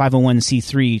have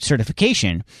 501c3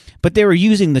 certification, but they were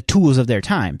using the tools of their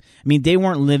time. I mean, they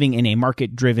weren't living in a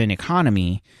market-driven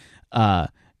economy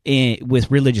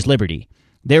with religious liberty.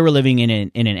 They were living in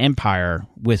an empire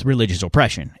with religious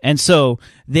oppression. And so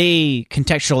they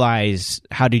contextualized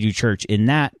how to do church in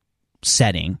that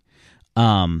setting.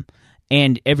 And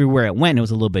everywhere it went, it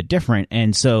was a little bit different.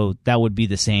 And so that would be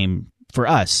the same for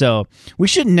us. So we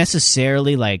shouldn't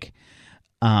necessarily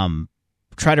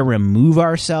try to remove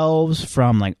ourselves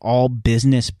from all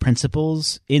business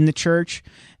principles in the church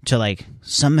to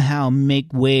somehow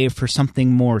make way for something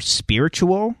more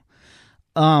spiritual.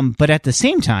 But at the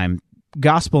same time,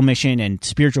 gospel mission and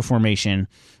spiritual formation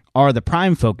are the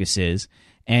prime focuses,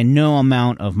 and no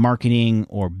amount of marketing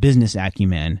or business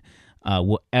acumen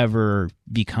will ever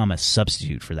become a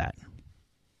substitute for that.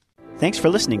 Thanks for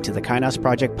listening to the Kainos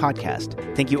Project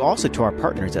podcast. Thank you also to our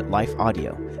partners at Life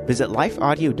Audio. Visit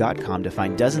lifeaudio.com to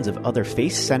find dozens of other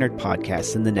faith-centered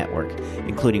podcasts in the network,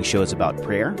 including shows about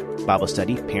prayer, Bible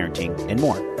study, parenting, and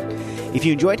more. If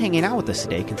you enjoyed hanging out with us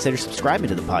today, consider subscribing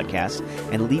to the podcast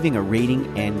and leaving a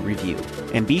rating and review.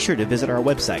 And be sure to visit our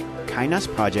website,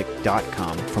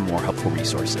 kainosproject.com, for more helpful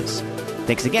resources.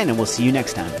 Thanks again, and we'll see you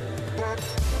next time.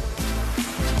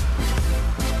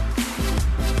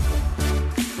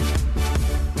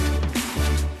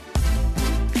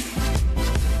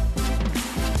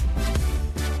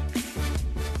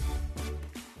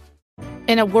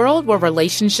 In a world where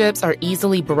relationships are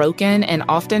easily broken and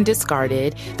often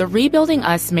discarded, the Rebuilding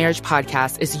Us Marriage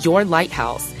podcast is your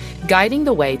lighthouse, guiding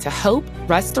the way to hope,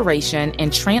 restoration,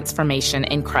 and transformation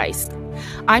in Christ.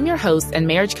 I'm your host and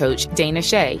marriage coach, Dana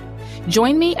Shea.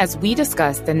 Join me as we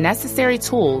discuss the necessary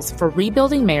tools for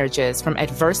rebuilding marriages from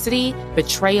adversity,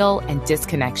 betrayal, and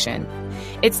disconnection.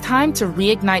 It's time to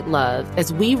reignite love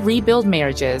as we rebuild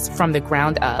marriages from the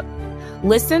ground up.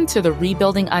 Listen to the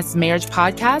Rebuilding Us Marriage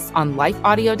podcast on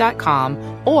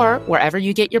lifeaudio.com or wherever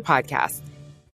you get your podcasts.